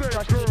pan teeth,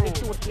 brush teeth with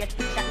toothpaste.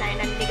 That line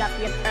and bigger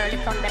face, early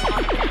Sunday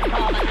morning.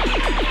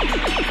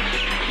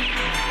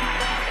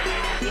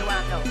 You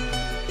want know?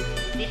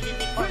 This is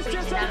the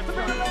original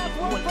front teeth,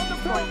 gold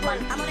teeth, gun pan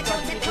teeth,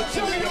 brush teeth with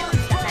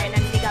toothpaste. That line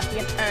and bigger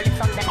face, early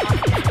Sunday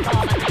morning.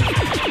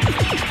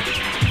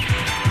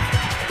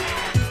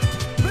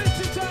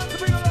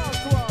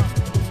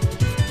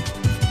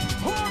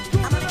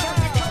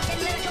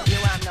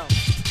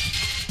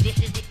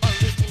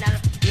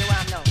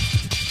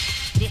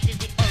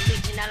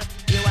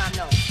 You want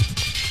know?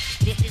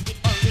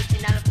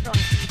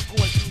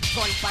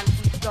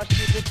 brush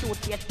teeth with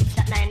toothpaste, 6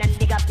 at 9 and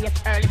nigga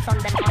face early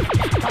Sunday morning.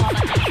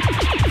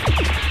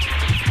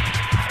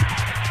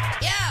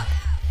 Yeah.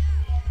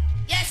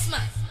 Yes,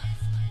 man.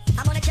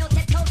 I'm on a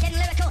jilted token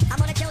lyrical.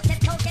 I'm on a jilted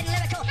token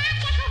lyrical.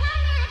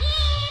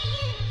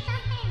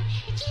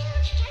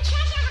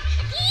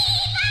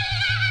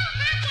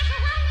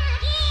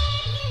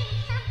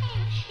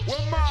 When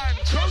man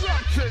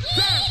corrupted,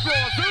 dance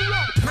floors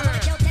erupted. I'm on a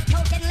jilted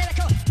token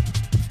lyrical.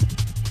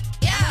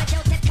 Yeah. I'm on a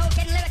jilted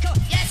token lyrical.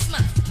 Yes,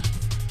 man. I'm on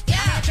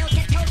Yeah. a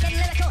jilted token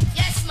lyrical.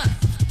 Yes, man.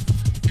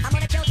 I'm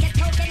on a jilted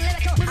token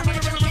lyrical. I'm on a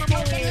jilted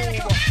token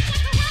lyrical.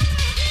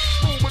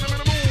 Move, move,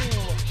 move,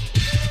 move.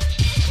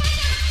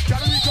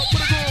 Gotta reach up for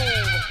the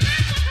groove.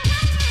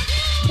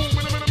 Move,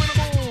 move, move, move,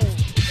 move.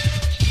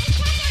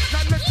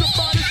 Now let your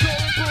body show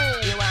and prove.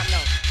 You want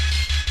know?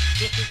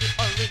 This is the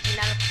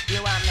original.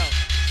 You want know?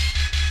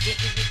 This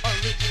is the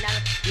original.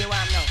 You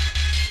want know?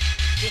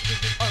 This is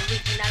the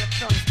original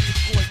front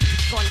teeth, gold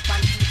teeth, gun pan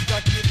teeth,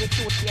 brush teeth with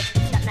toothpaste,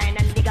 6 at 9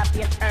 and nigga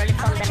face early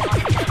Sunday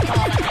morning.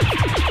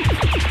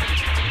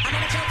 I'm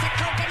on a jilted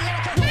token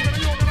lyrical.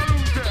 You're gonna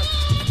lose them.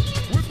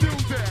 With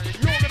music.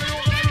 You're gonna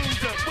lose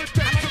them. With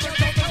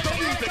instrumental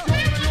music.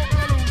 You're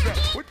gonna lose them.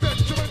 With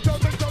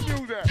instrumental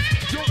music.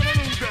 You're gonna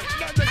lose them.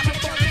 Now let your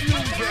body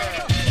use it.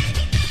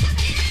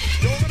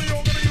 You're gonna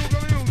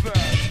use it.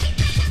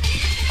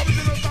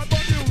 Original type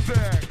of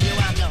music. You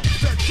want know?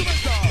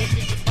 Instrumental. This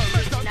is the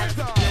original. You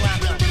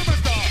want know?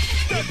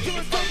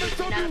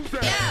 Instrumental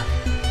music. Yeah.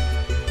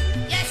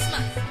 Yes,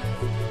 man.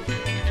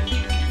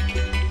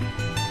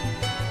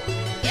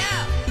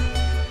 Yeah.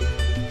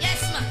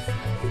 Yes, man.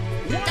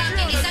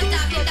 Talking this and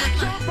talking that, man.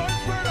 Jump and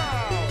spread out.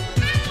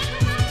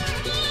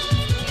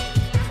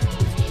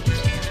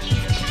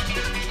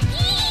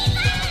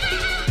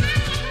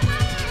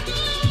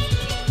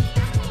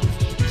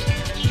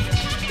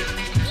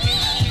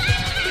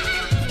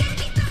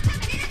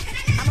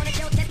 I'm on a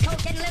jilted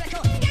token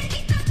lyrical.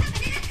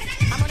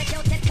 I'm on a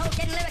jilted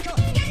token lyrical.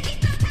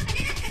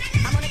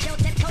 I'm on a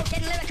jilted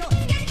token lyrical.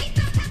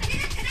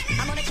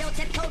 I'm on a jilted token lyrical. I'm on a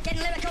jilted token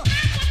lyrical.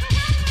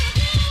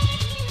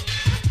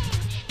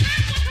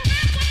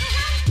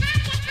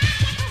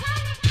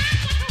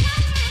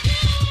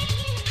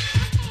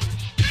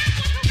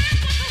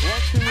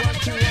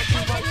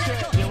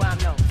 You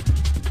want know?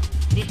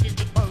 This is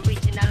the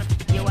original.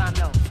 You want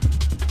know?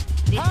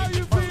 This How is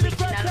you the feeling,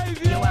 original.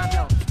 Fantazia? You want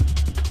know?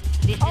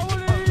 This is How the are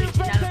you, original.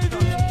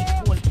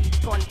 Fantazia? Gold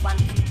teeth, gun pan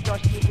teeth,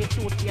 brush teeth with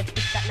toothpaste,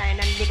 6 at 9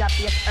 and nigga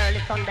face early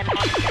Sunday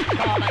morning. I'm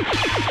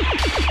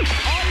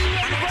on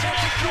a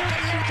jilted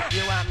token lyrical.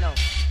 You want know?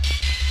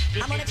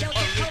 This I'm on a is the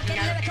jilted token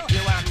original. lyrical.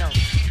 You want know?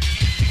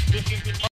 This is the